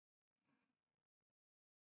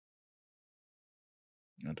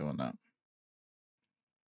 I don't want that.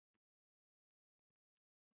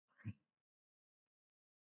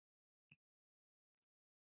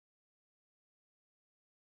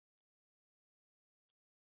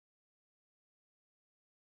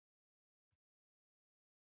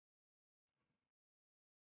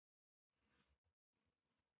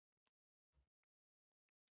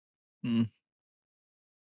 Hmm.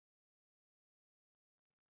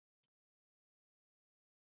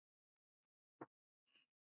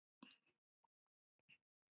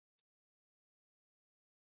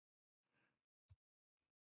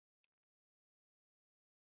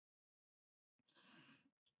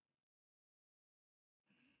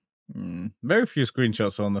 Very few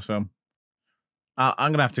screenshots on this film.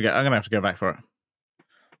 I'm gonna have to go. I'm gonna have to go back for it.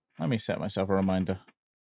 Let me set myself a reminder.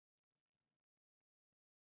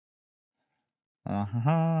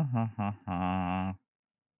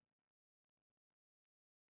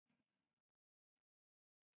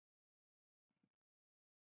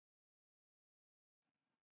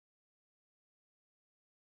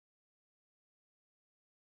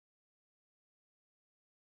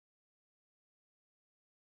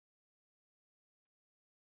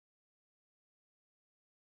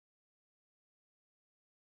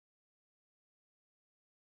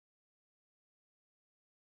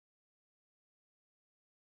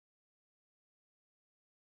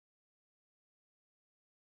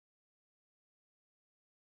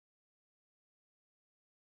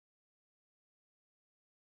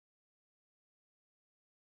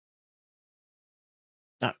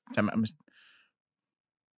 Ah, damn it! I missed.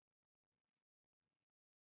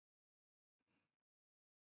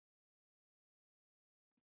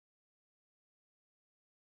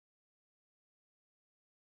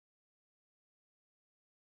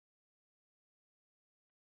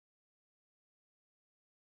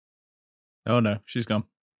 Oh no, she's gone.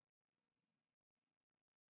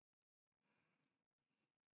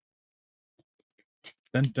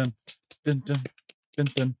 Dun dun dun dun dun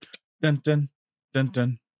dun dun dun dun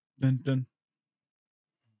dun dun dun.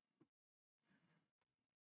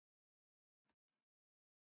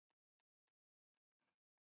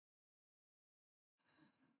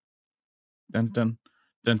 Dun dun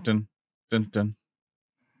dun dun dun dun.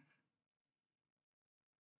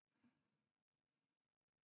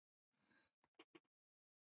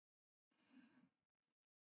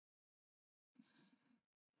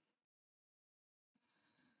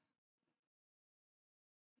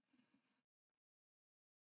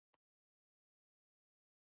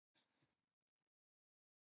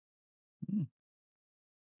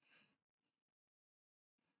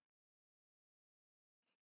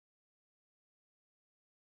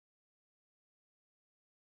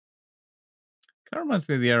 Kind of reminds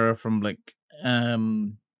me of the era from like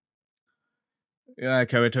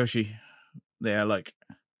Kawatoshi. Yeah, like,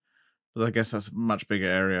 but I guess that's a much bigger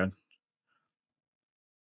area.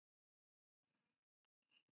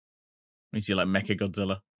 You see like Mecha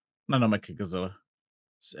Godzilla. No, not Mecha Godzilla.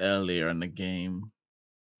 It's earlier in the game.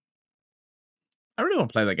 I really want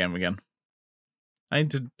to play that game again. I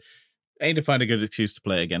need to find a good excuse to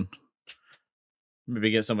play again.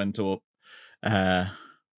 Maybe get someone to uh,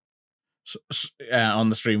 on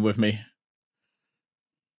the stream with me.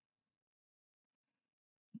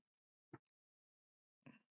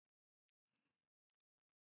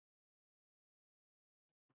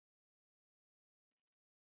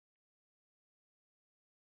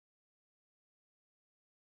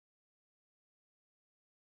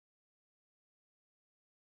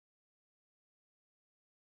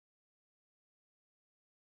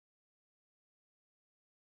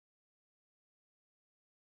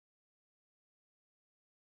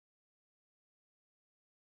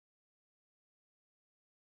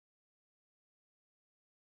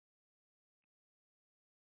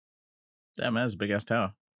 Damn, that's a big ass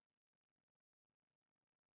tower.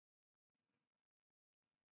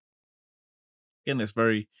 Again, it's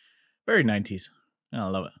very, very 90s. I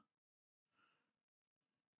love it.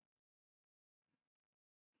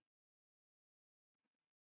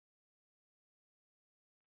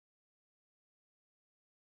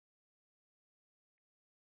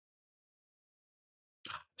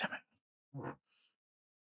 Damn it.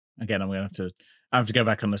 Again, I have to go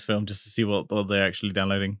back on this film just to see what they're actually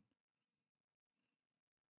downloading.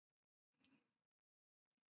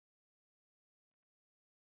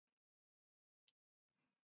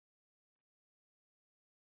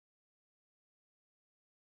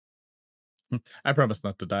 I promise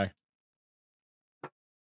not to die.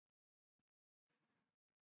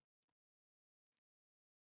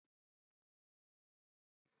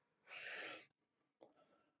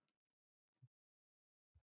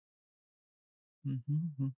 How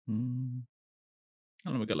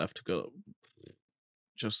long we got left to go?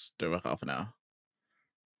 Just over half an hour.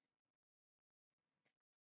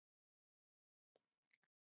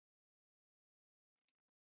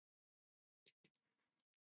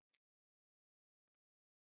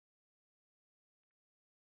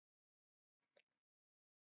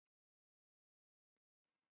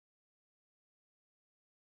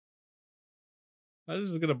 I was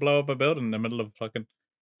just gonna blow up a building in the middle of a fucking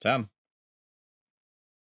town.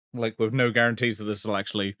 Like, with no guarantees that this will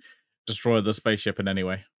actually destroy the spaceship in any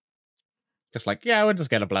way. Just like, yeah, we're just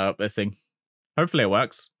gonna blow up this thing. Hopefully it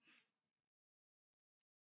works.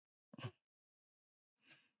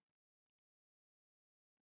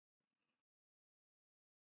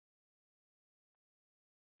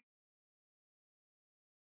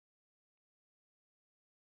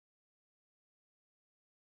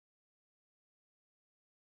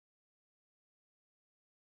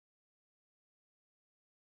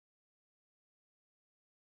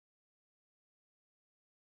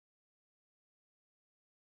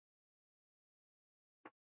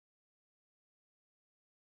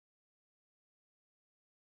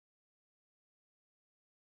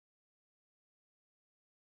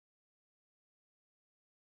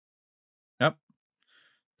 Yep.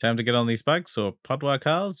 Time to get on these bikes or podwire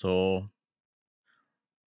cars or...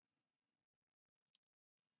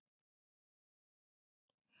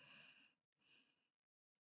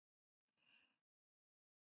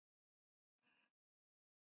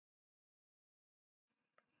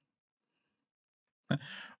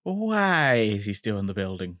 Why is he still in the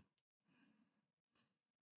building?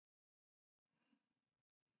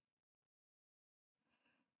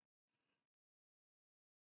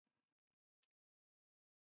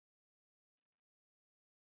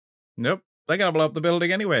 Nope. They're gonna blow up the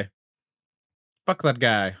building anyway. Fuck that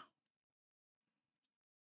guy.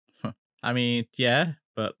 I mean, yeah,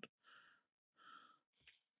 but...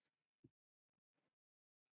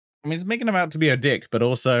 I mean, it's making him out to be a dick, but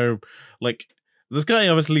also, like, this guy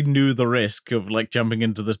obviously knew the risk of, like, jumping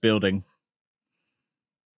into this building.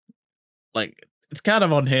 Like, it's kind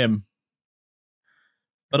of on him.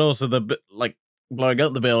 But also, like, blowing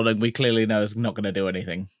up the building, we clearly know is not going to do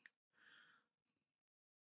anything.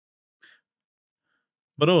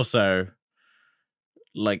 But also,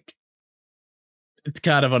 like, it's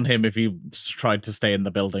kind of on him if he tried to stay in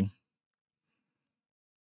the building.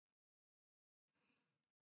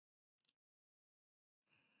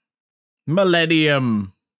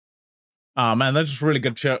 Millennium. Oh man, they're just really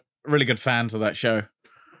good show, really good fans of that show.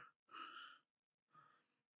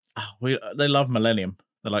 Oh, they love Millennium.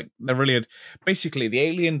 They're really, basically the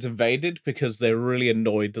aliens invaded because they're really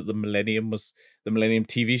annoyed that the Millennium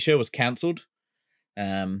TV show was cancelled.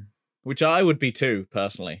 Which I would be too,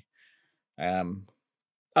 personally. I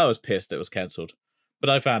was pissed it was cancelled. But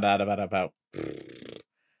I found out about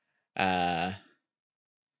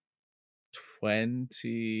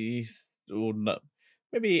 20 or no,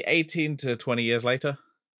 maybe 18 to 20 years later.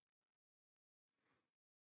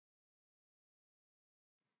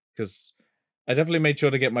 Because I definitely made sure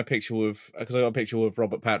to get my picture because I got a picture with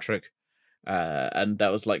Robert Patrick, and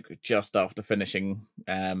that was like just after finishing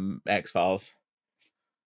X-Files,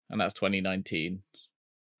 and that's 2019.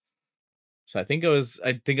 So I think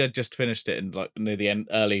I just finished it in like near the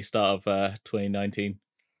early start of 2019.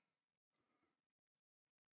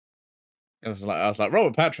 I was like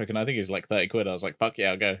Robert Patrick, and I think he's like 30 quid. I was like, fuck yeah,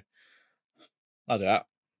 I'll go. I'll do that.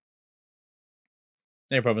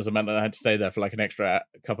 The only problem is it meant that I had to stay there for like an extra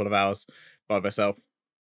couple of hours by myself.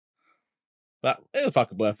 But it was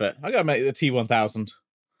fucking worth it. I gotta make the T1000.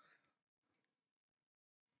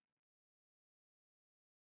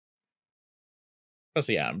 Plus,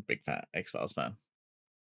 yeah, I'm a big fan, X-Files fan.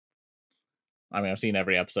 I mean, I've seen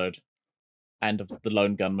every episode. And of The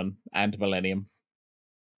Lone Gunman and Millennium.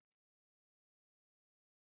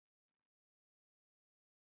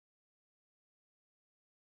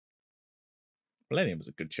 Millennium was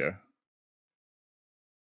a good show.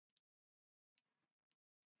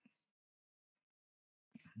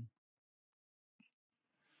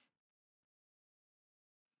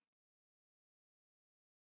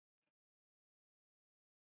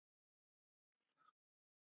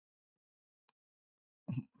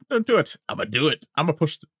 Don't do it. I'm gonna do it. I'm gonna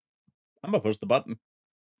push the button.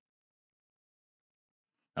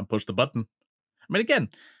 And push the button. I mean, again,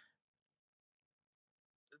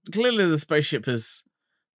 clearly the spaceship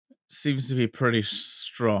seems to be pretty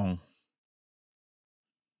strong.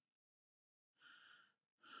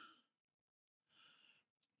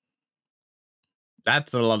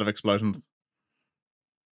 That's a lot of explosions.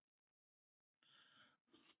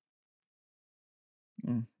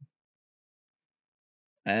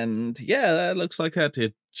 And yeah, that looks like that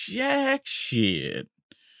did jack shit.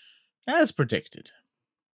 As predicted.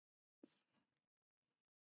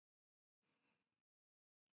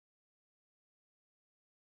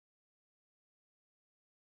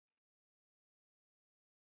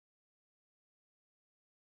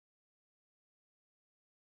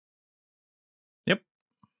 Yep.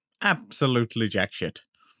 Absolutely jack shit.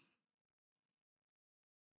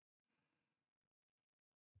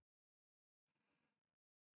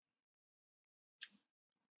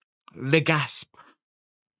 The gasp.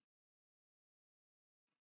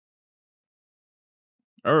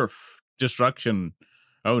 Earth. Destruction.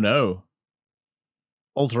 Oh no.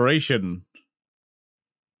 Alteration.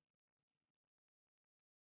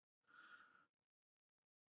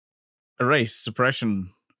 Erase.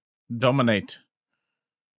 Suppression. Dominate.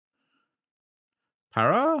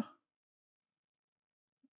 Para?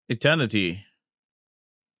 Eternity.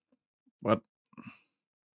 What?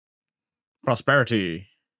 Prosperity.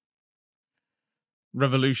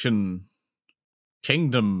 Revolution.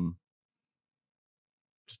 Kingdom.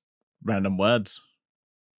 Just random words.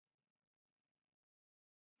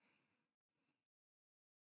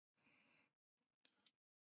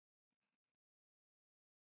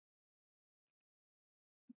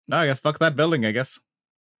 No, I guess fuck that building, I guess.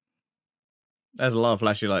 There's a lot of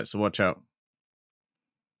flashy lights, so watch out.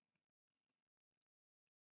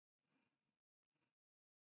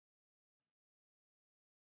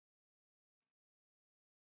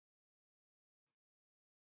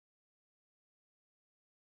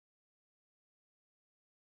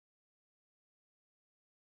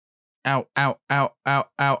 Ow, ow, ow, ow,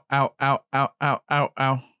 ow, ow, ow, ow, ow, ow,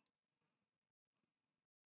 ow.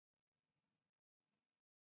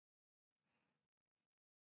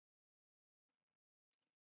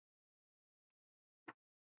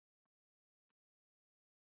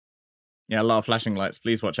 Yeah, a lot of flashing lights.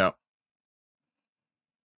 Please watch out.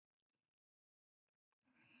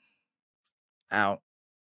 Ow.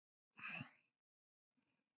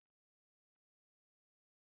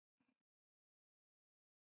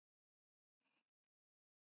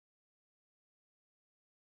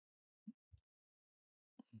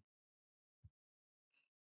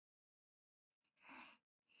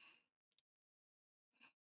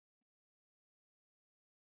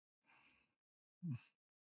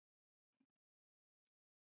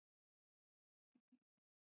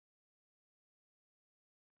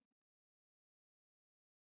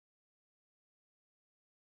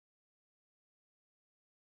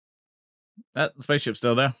 That spaceship's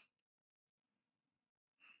still there.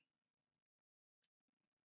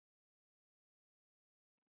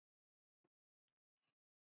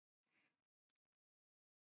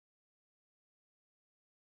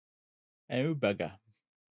 Oh, bugger.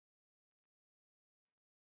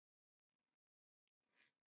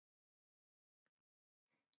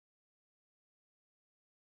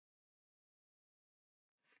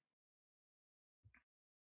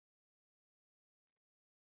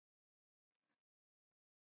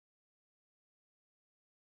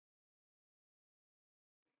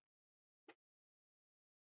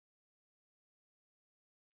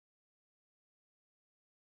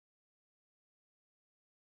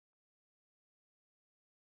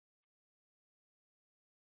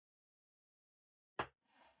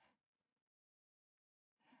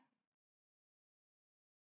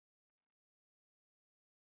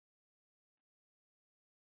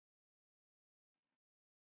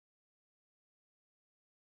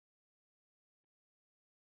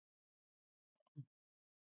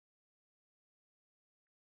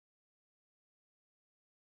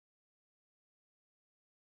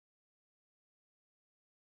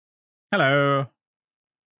 Hello.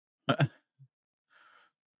 I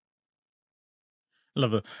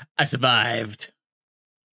love it. I survived.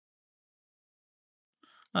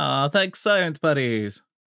 Aw, thanks, science buddies.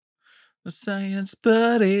 The science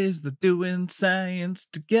buddies, they're doing science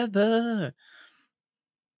together.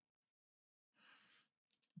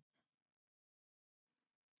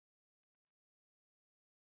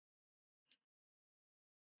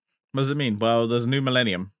 What does it mean? Well, there's a new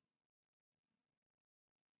Millennium.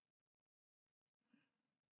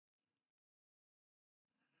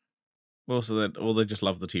 Also, they just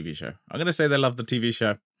love the TV show. I'm going to say they love the TV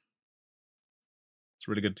show. It's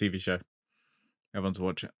a really good TV show. Everyone's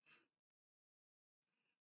watch it.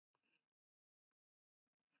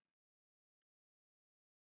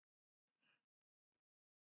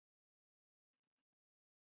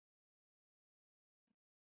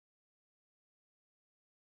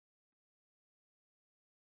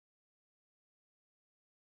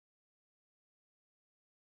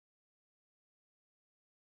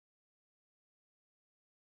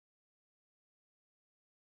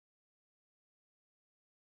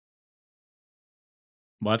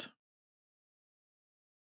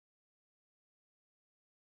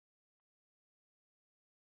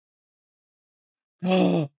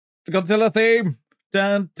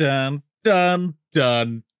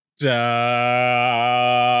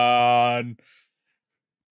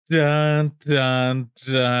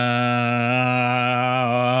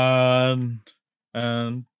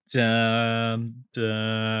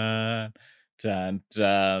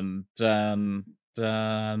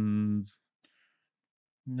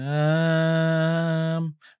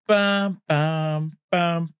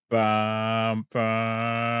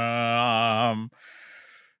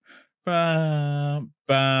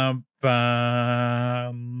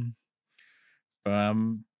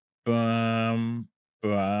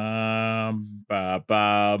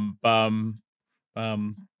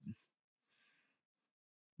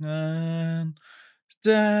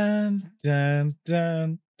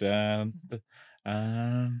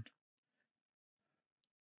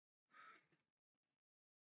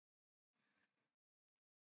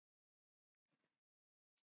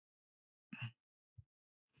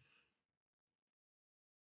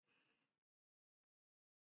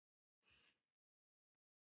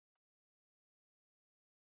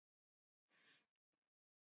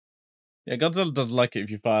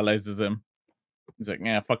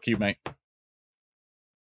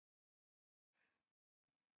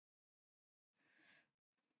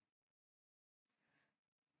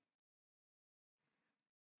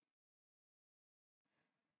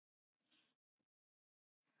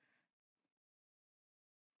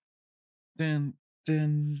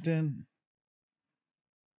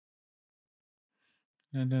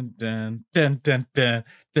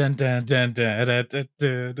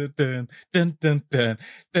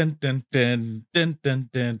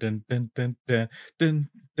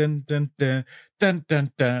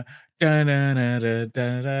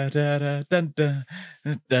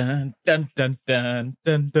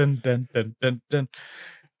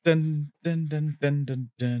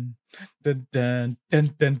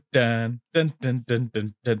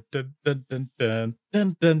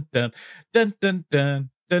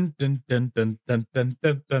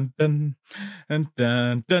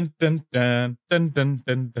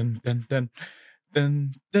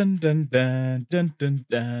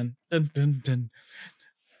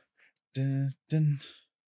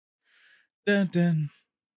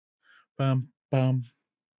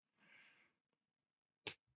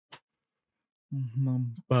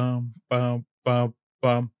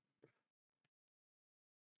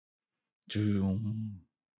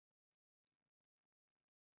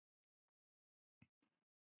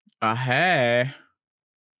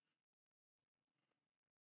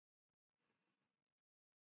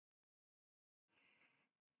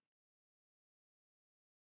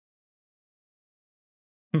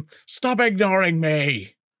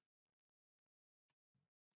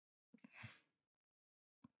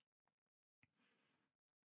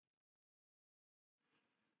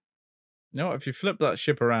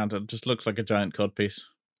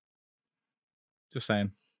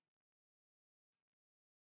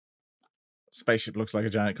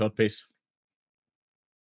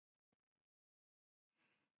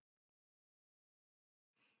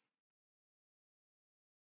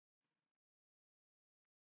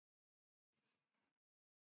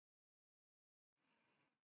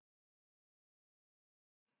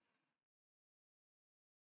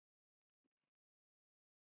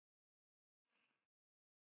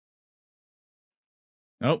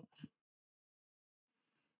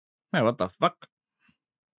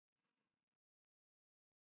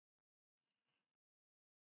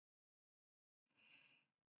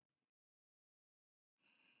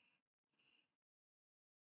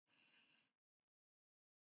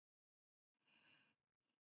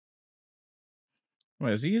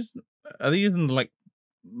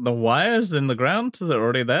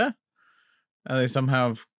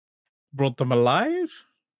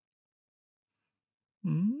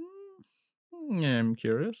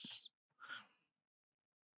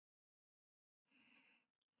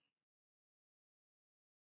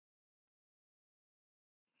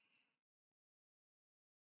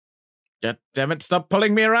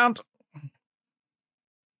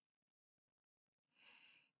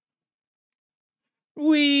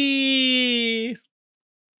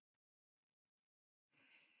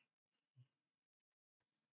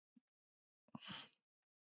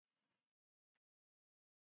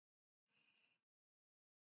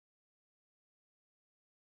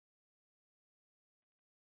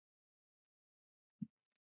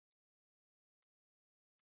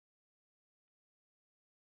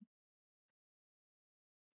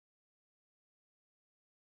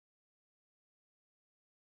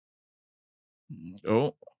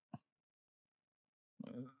 Oh.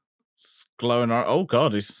 It's glowing. Oh,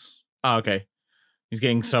 God. He's. Oh, okay. He's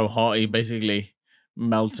getting so hot, he basically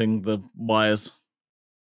melting the wires.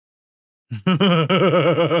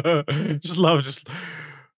 just like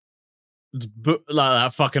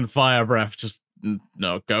that fucking fire breath. Just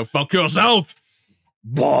no, go fuck yourself.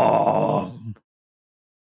 Boom.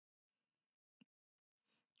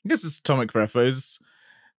 I guess it's atomic breath. But it's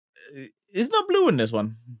not blue in this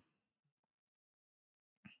one.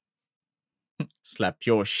 Slap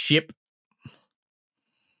your ship.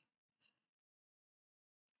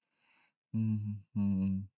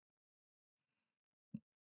 Mm-hmm.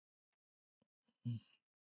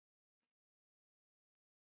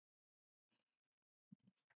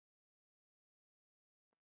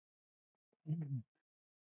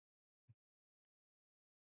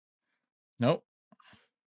 Nope.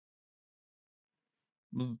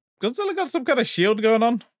 Godzilla got some kind of shield going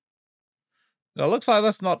on. It looks like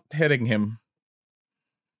that's not hitting him.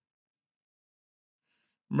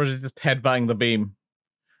 Or is it just headbutting the beam?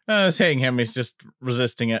 No, it's hitting him. He's just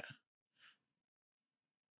resisting it.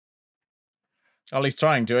 At least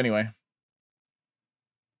trying to, anyway.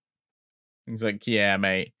 He's like, yeah,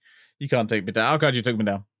 mate. You can't take me down. Oh, God, you took me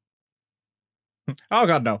down. Oh,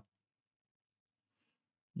 God, no.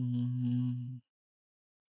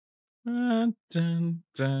 Dun,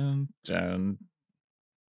 dun, dun.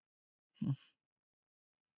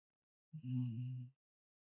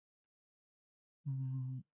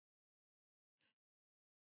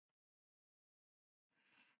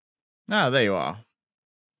 Ah, there you are.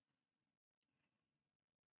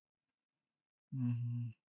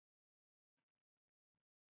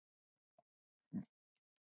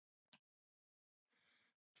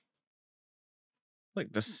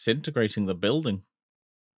 Like disintegrating the building.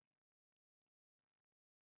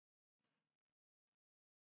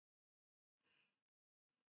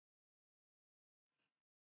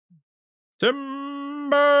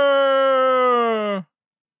 Timber!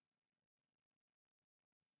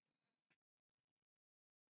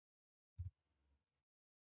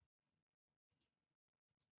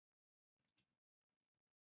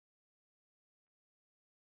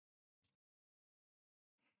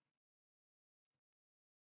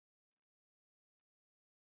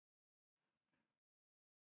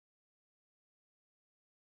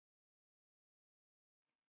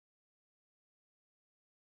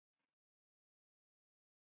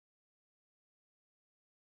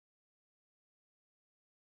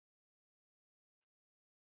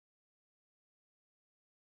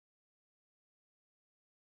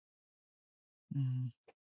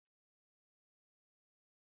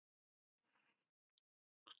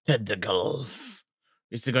 Tentacles.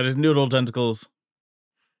 He's still got his noodle tentacles.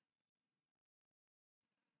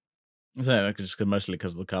 I think just mostly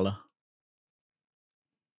because of the color.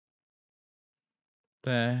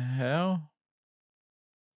 The hell?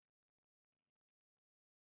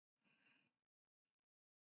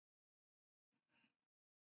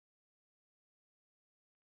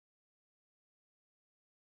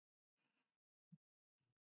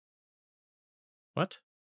 What?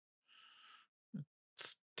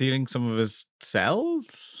 Stealing some of his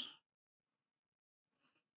cells?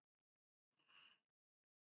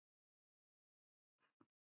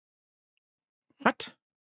 What?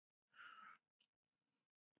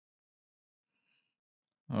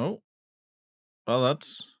 Oh. Well,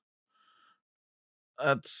 that's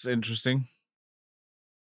interesting.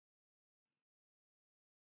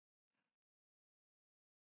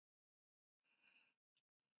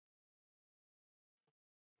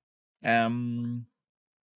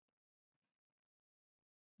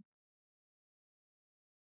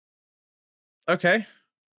 Okay.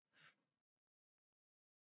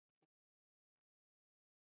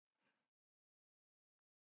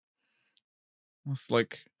 That's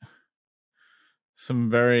like some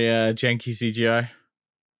very janky CGI.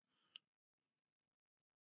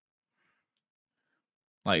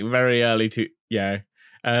 Like very early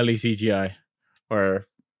early CGI. Where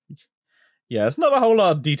it's not a whole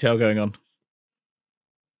lot of detail going on.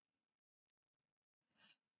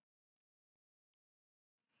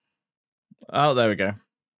 Oh, there we go.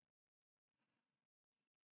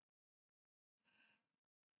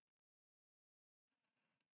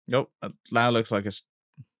 Nope. Now looks like it's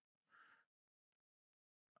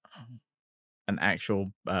an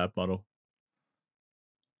actual model.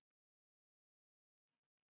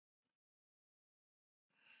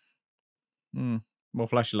 More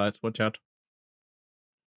flashy lights. Watch out.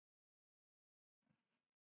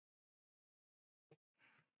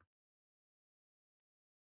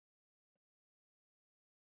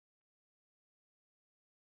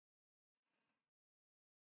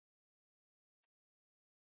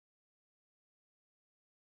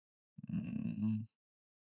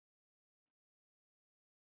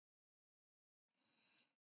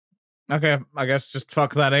 Okay, I guess just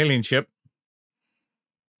fuck that alien ship.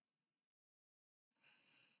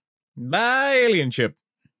 Bye, alien ship.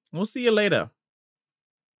 We'll see you later.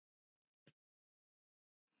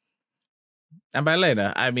 And by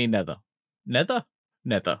later, I mean nether. Nether?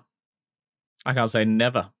 Nether. I can't say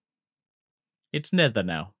never. It's nether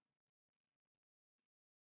now.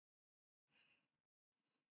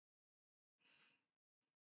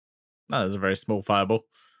 Oh, that's a very small fireball.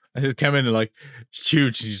 I just came in and like,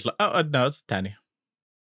 huge. And she's like, oh, no, it's tiny.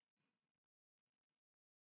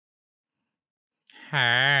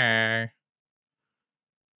 Hey.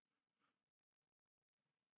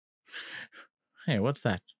 Hey, what's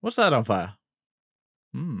that? What's that on fire?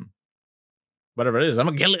 Whatever it is, I'm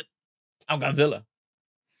gonna kill it. I'm Godzilla.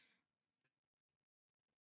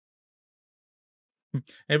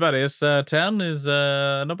 Hey, buddy, this town is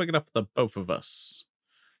not big enough for the both of us.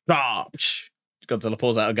 Ah, Godzilla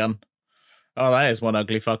pulls out a gun. Oh, that is one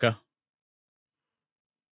ugly fucker.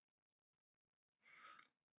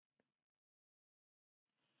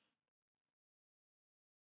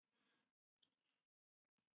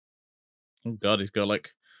 Oh god, he's got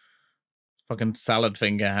like fucking salad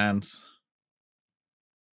finger hands.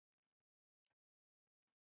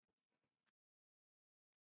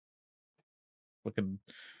 Fucking.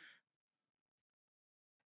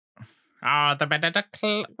 Oh, the better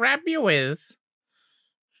to grab you with.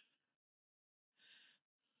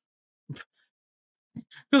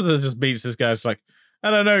 Because it just beats this guy. It's like, I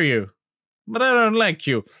don't know you, but I don't like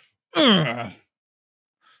you. Ugh.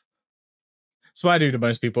 So I do to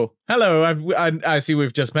most people. Hello, I see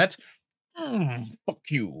we've just met. Fuck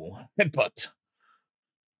you, headbutt.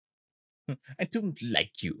 I don't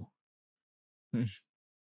like you.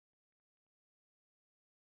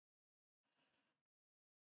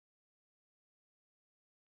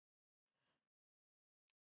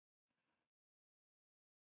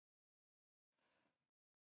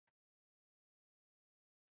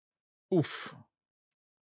 Oof.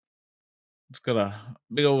 It's got a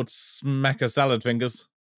big old smack of salad fingers.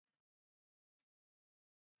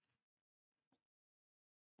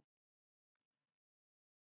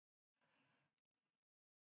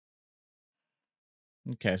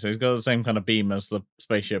 Okay, so he's got the same kind of beam as the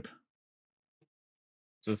spaceship.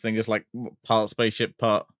 So this thing is like part spaceship,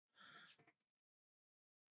 part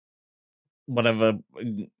whatever,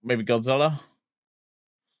 maybe Godzilla.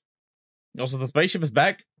 Also, the spaceship is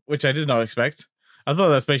back, which I did not expect. I thought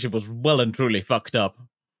that spaceship was well and truly fucked up.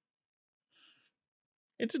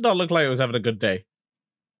 It did not look like it was having a good day.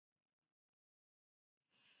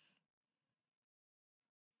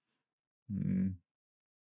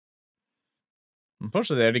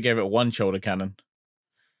 Unfortunately, they only gave it one shoulder cannon.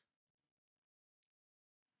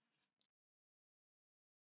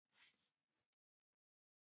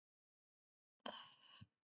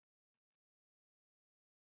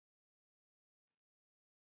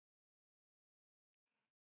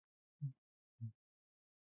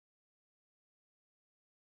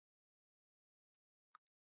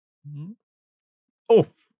 Oh!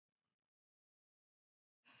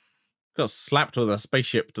 Got slapped with a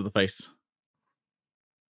spaceship to the face.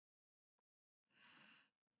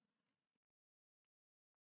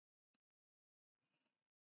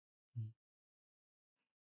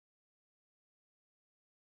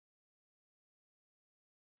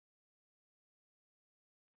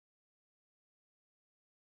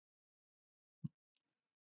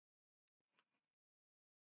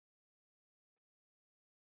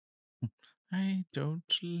 I don't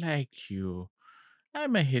like you.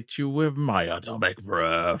 I'ma hit you with my atomic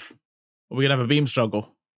breath. Are we gonna have a beam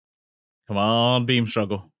struggle? Come on, beam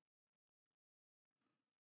struggle.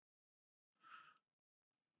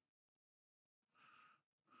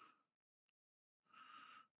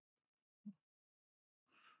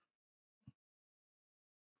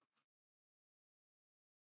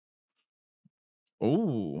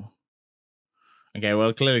 Ooh. Okay,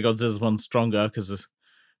 well, clearly Godzilla's one's stronger because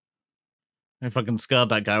I fucking scarred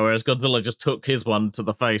that guy, whereas Godzilla just took his one to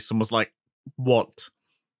the face and was like, what?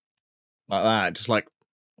 Like that, just like,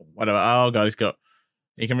 whatever. Oh god,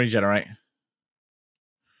 he can regenerate.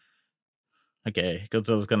 Okay,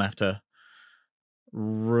 Godzilla's gonna have to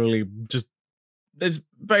really just, it's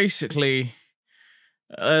basically,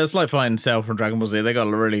 it's like fighting Cell from Dragon Ball Z. They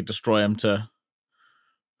gotta really destroy him to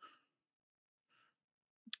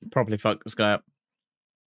properly fuck this guy up.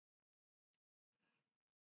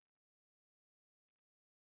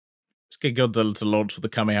 Just get Godzilla to launch with the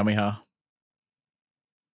Kamehameha.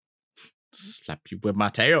 Slap you with my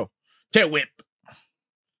tail. Tail whip.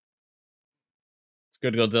 It's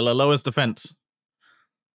good, Godzilla. Lowest defense.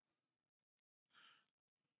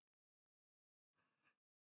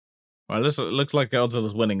 Well, it looks like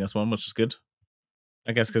Godzilla's winning this one, which is good.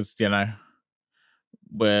 I guess because, you know,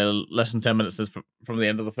 we're less than 10 minutes from the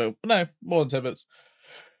end of the film. No, more than 10 minutes.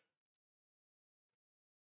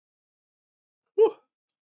 Woo.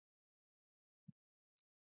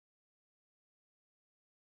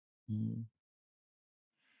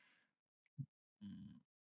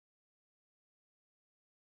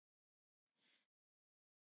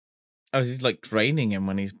 Oh, is he like draining him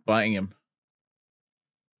when he's biting him?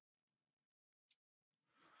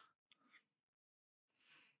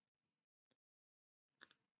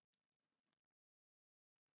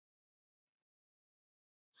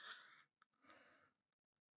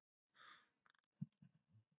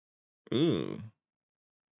 Ooh.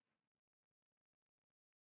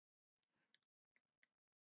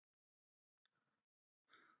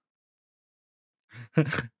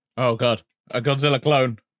 Oh god, a Godzilla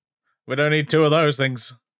clone. We don't need two of those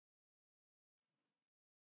things.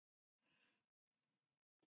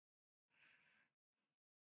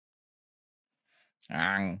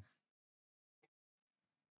 Ang.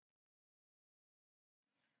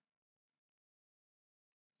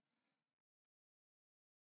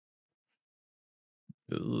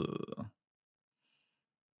 Ugh.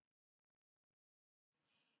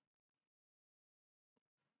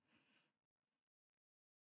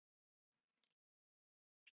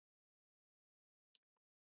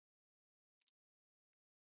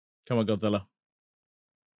 Come on, Godzilla.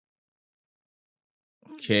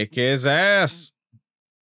 Kick his ass.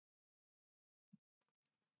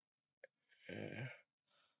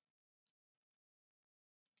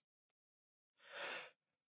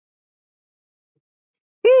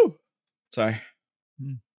 Woo! Sorry.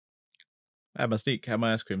 I had my steak, had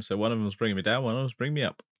my ice cream, so one of them was bringing me down, one of them was bringing me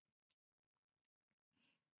up.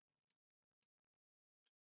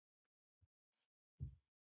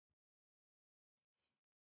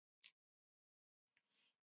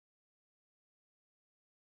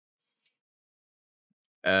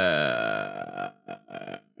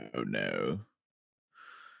 Oh no.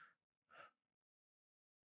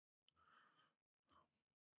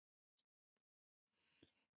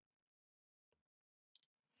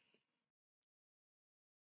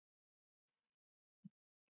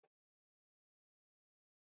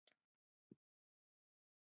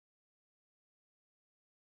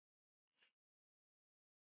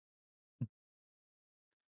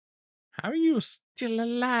 How are you still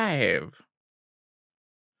alive?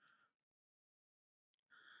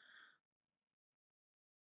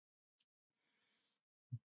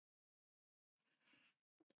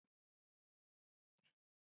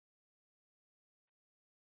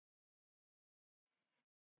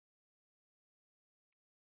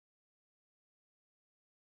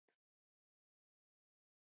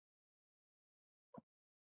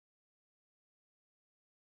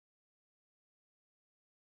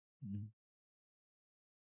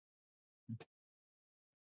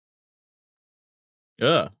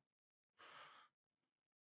 Ugh.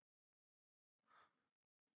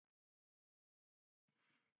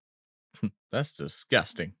 That's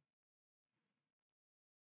disgusting.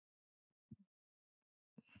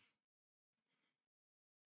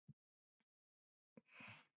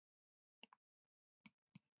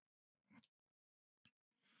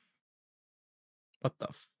 What the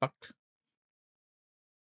fuck?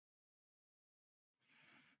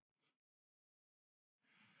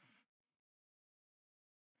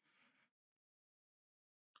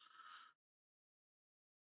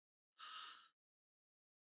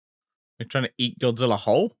 You're trying to eat Godzilla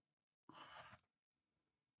whole?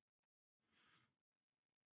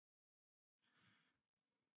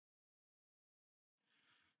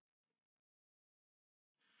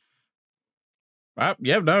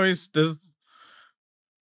 Yeah, no, there's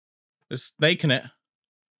a snake in it.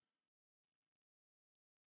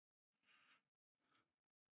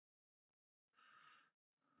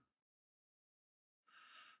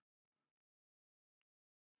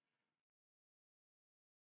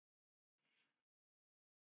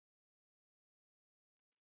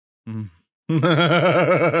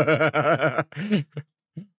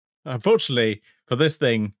 Unfortunately for this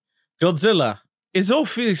thing, Godzilla is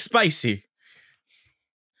awfully spicy.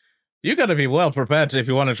 You gotta be well prepared if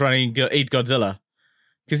you want to try and eat Godzilla.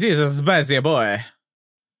 Because he's a spicy boy.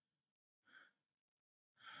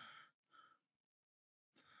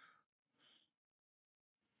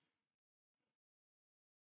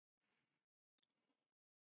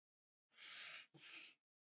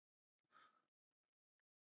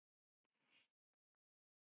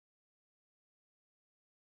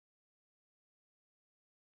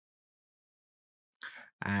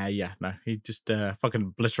 Yeah, no, he just fucking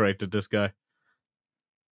obliterated this guy.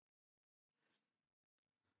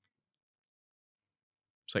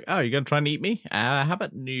 It's like, oh, you're gonna try and eat me? How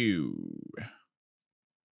about no?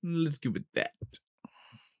 Let's go with that.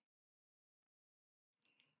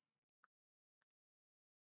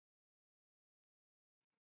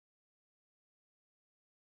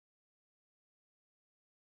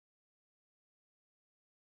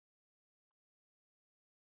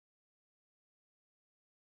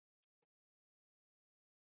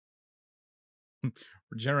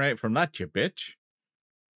 Regenerate from that, you bitch.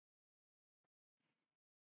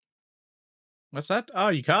 What's that? Oh,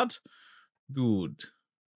 you can't? Good.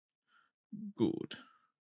 Good.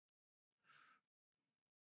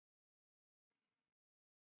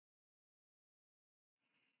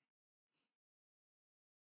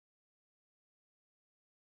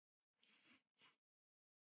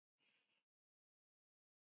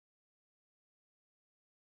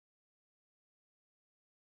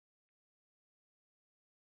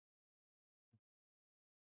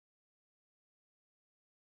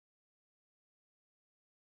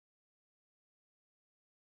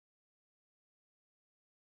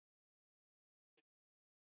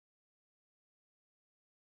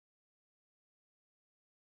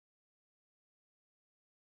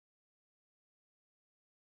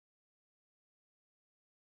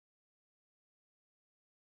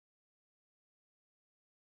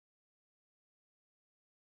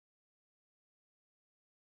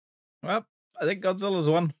 Well, I think Godzilla's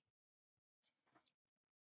won.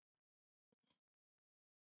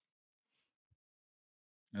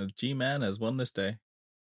 G-Man has won this day.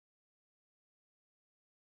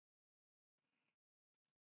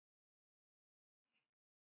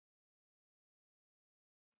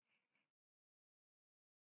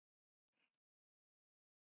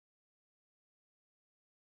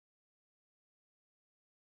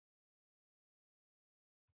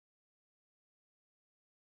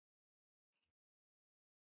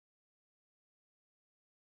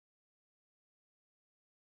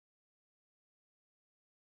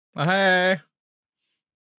 Oh, hey.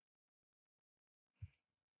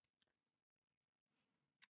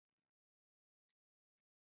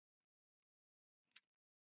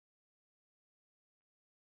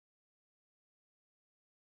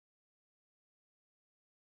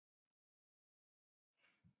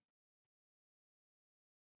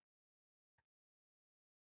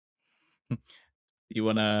 You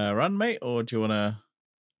wanna run, mate, or do you wanna?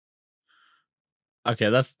 Okay,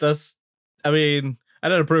 that's. I mean, I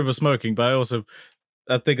don't approve of smoking, but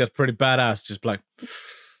I think that's pretty badass. Just like,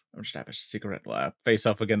 I'm just have a cigarette while I face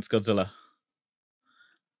off against Godzilla.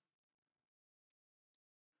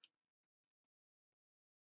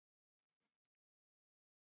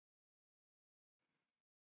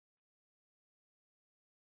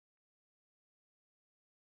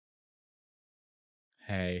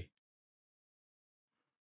 Hey,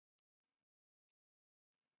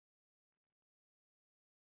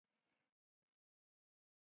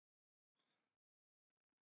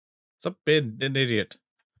 stop being an idiot.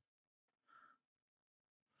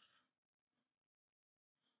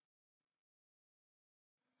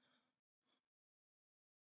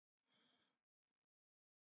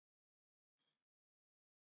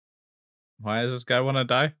 Why does this guy want to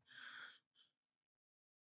die?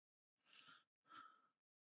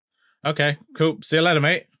 Okay, cool. See you later,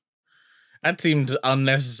 mate. That seemed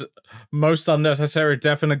most unnecessary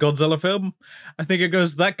death in a Godzilla film. I think it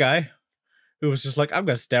goes to that guy who was just like, I'm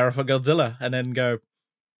gonna stare off at Godzilla and then go,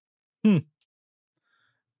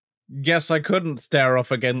 guess I couldn't stare off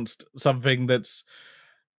against something that's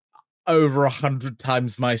over 100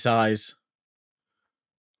 times my size.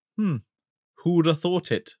 Who'd have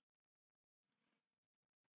thought it?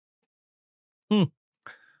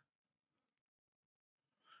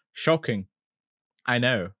 Shocking. I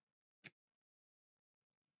know.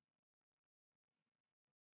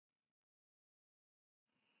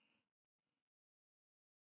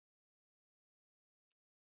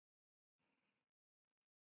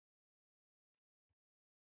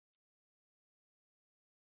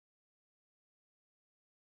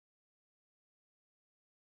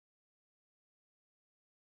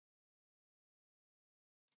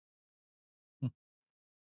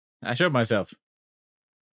 I showed myself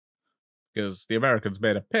because the Americans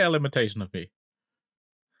made a pale imitation of me.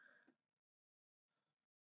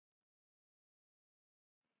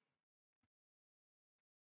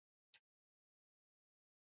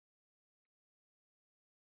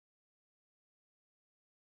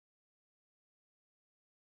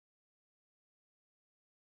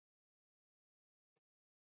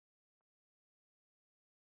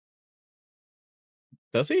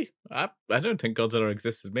 Does he? I don't think Godzilla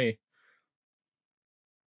exists as me.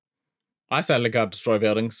 I sadly can't destroy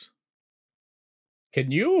buildings. Can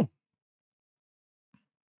you?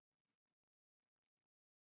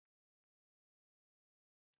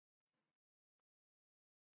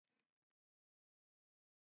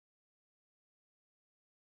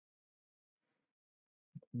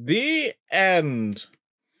 The end.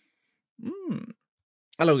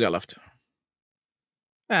 How long we got left?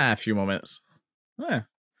 A few more minutes. Yeah.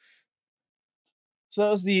 So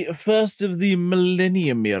that was the first of the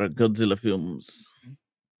Millennium era Godzilla films.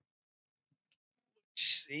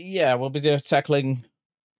 Yeah, we'll be tackling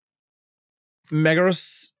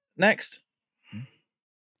Megarus next.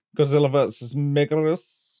 Godzilla vs.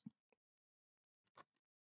 Megarus.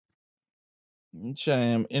 Which I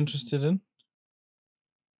am interested in.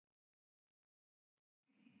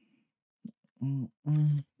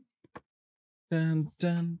 Dun,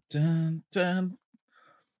 dun, dun, dun.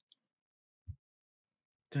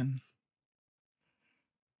 Dun.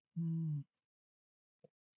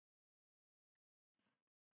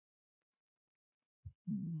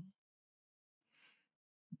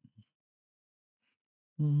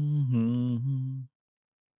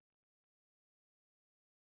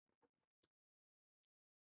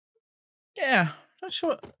 Yeah, not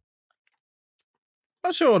sure.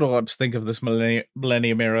 Not sure what to think of this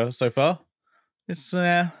Millennium era so far. It's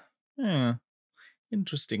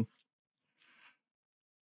interesting.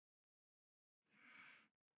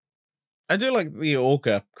 I do like the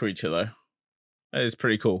orca creature though. That is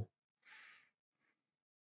pretty cool.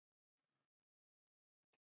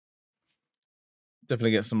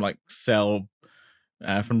 Definitely get some like Cell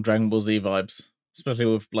from Dragon Ball Z vibes, especially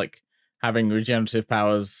with like having regenerative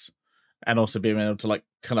powers and also being able to like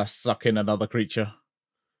kind of suck in another creature.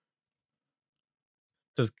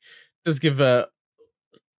 Does give a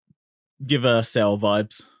Cell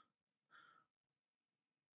vibes.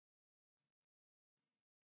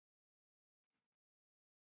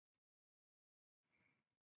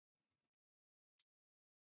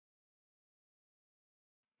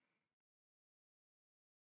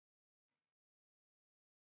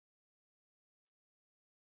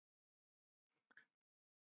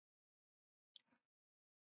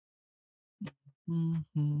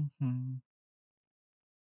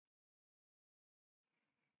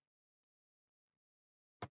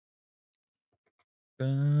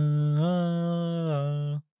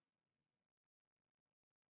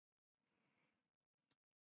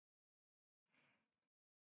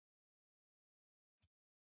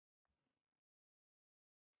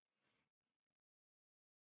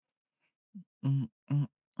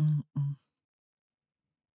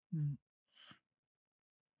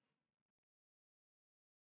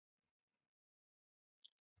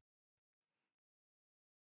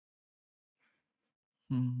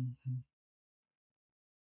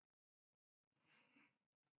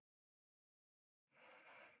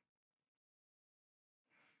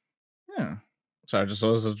 Yeah. So I just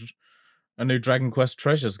saw a new Dragon Quest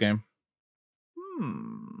Treasures game.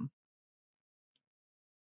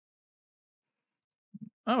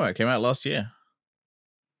 Oh, it came out last year.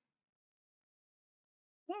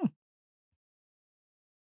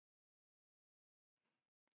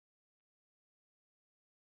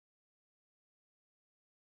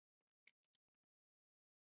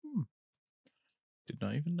 Did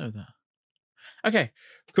not even know that. Okay,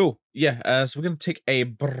 cool. Yeah, so we're gonna take a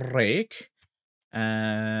break.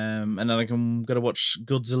 And then I'm gonna watch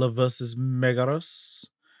Godzilla versus Megarus.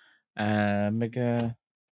 Megarus.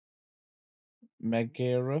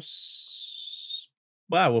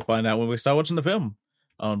 Well, we'll find out when we start watching the film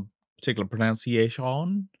on particular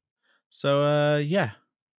pronunciation. So yeah.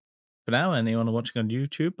 For now, anyone watching on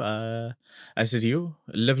YouTube, I say to you,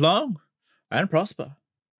 live long and prosper.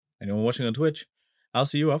 Anyone watching on Twitch, I'll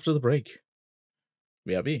see you after the break.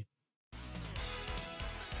 BRB.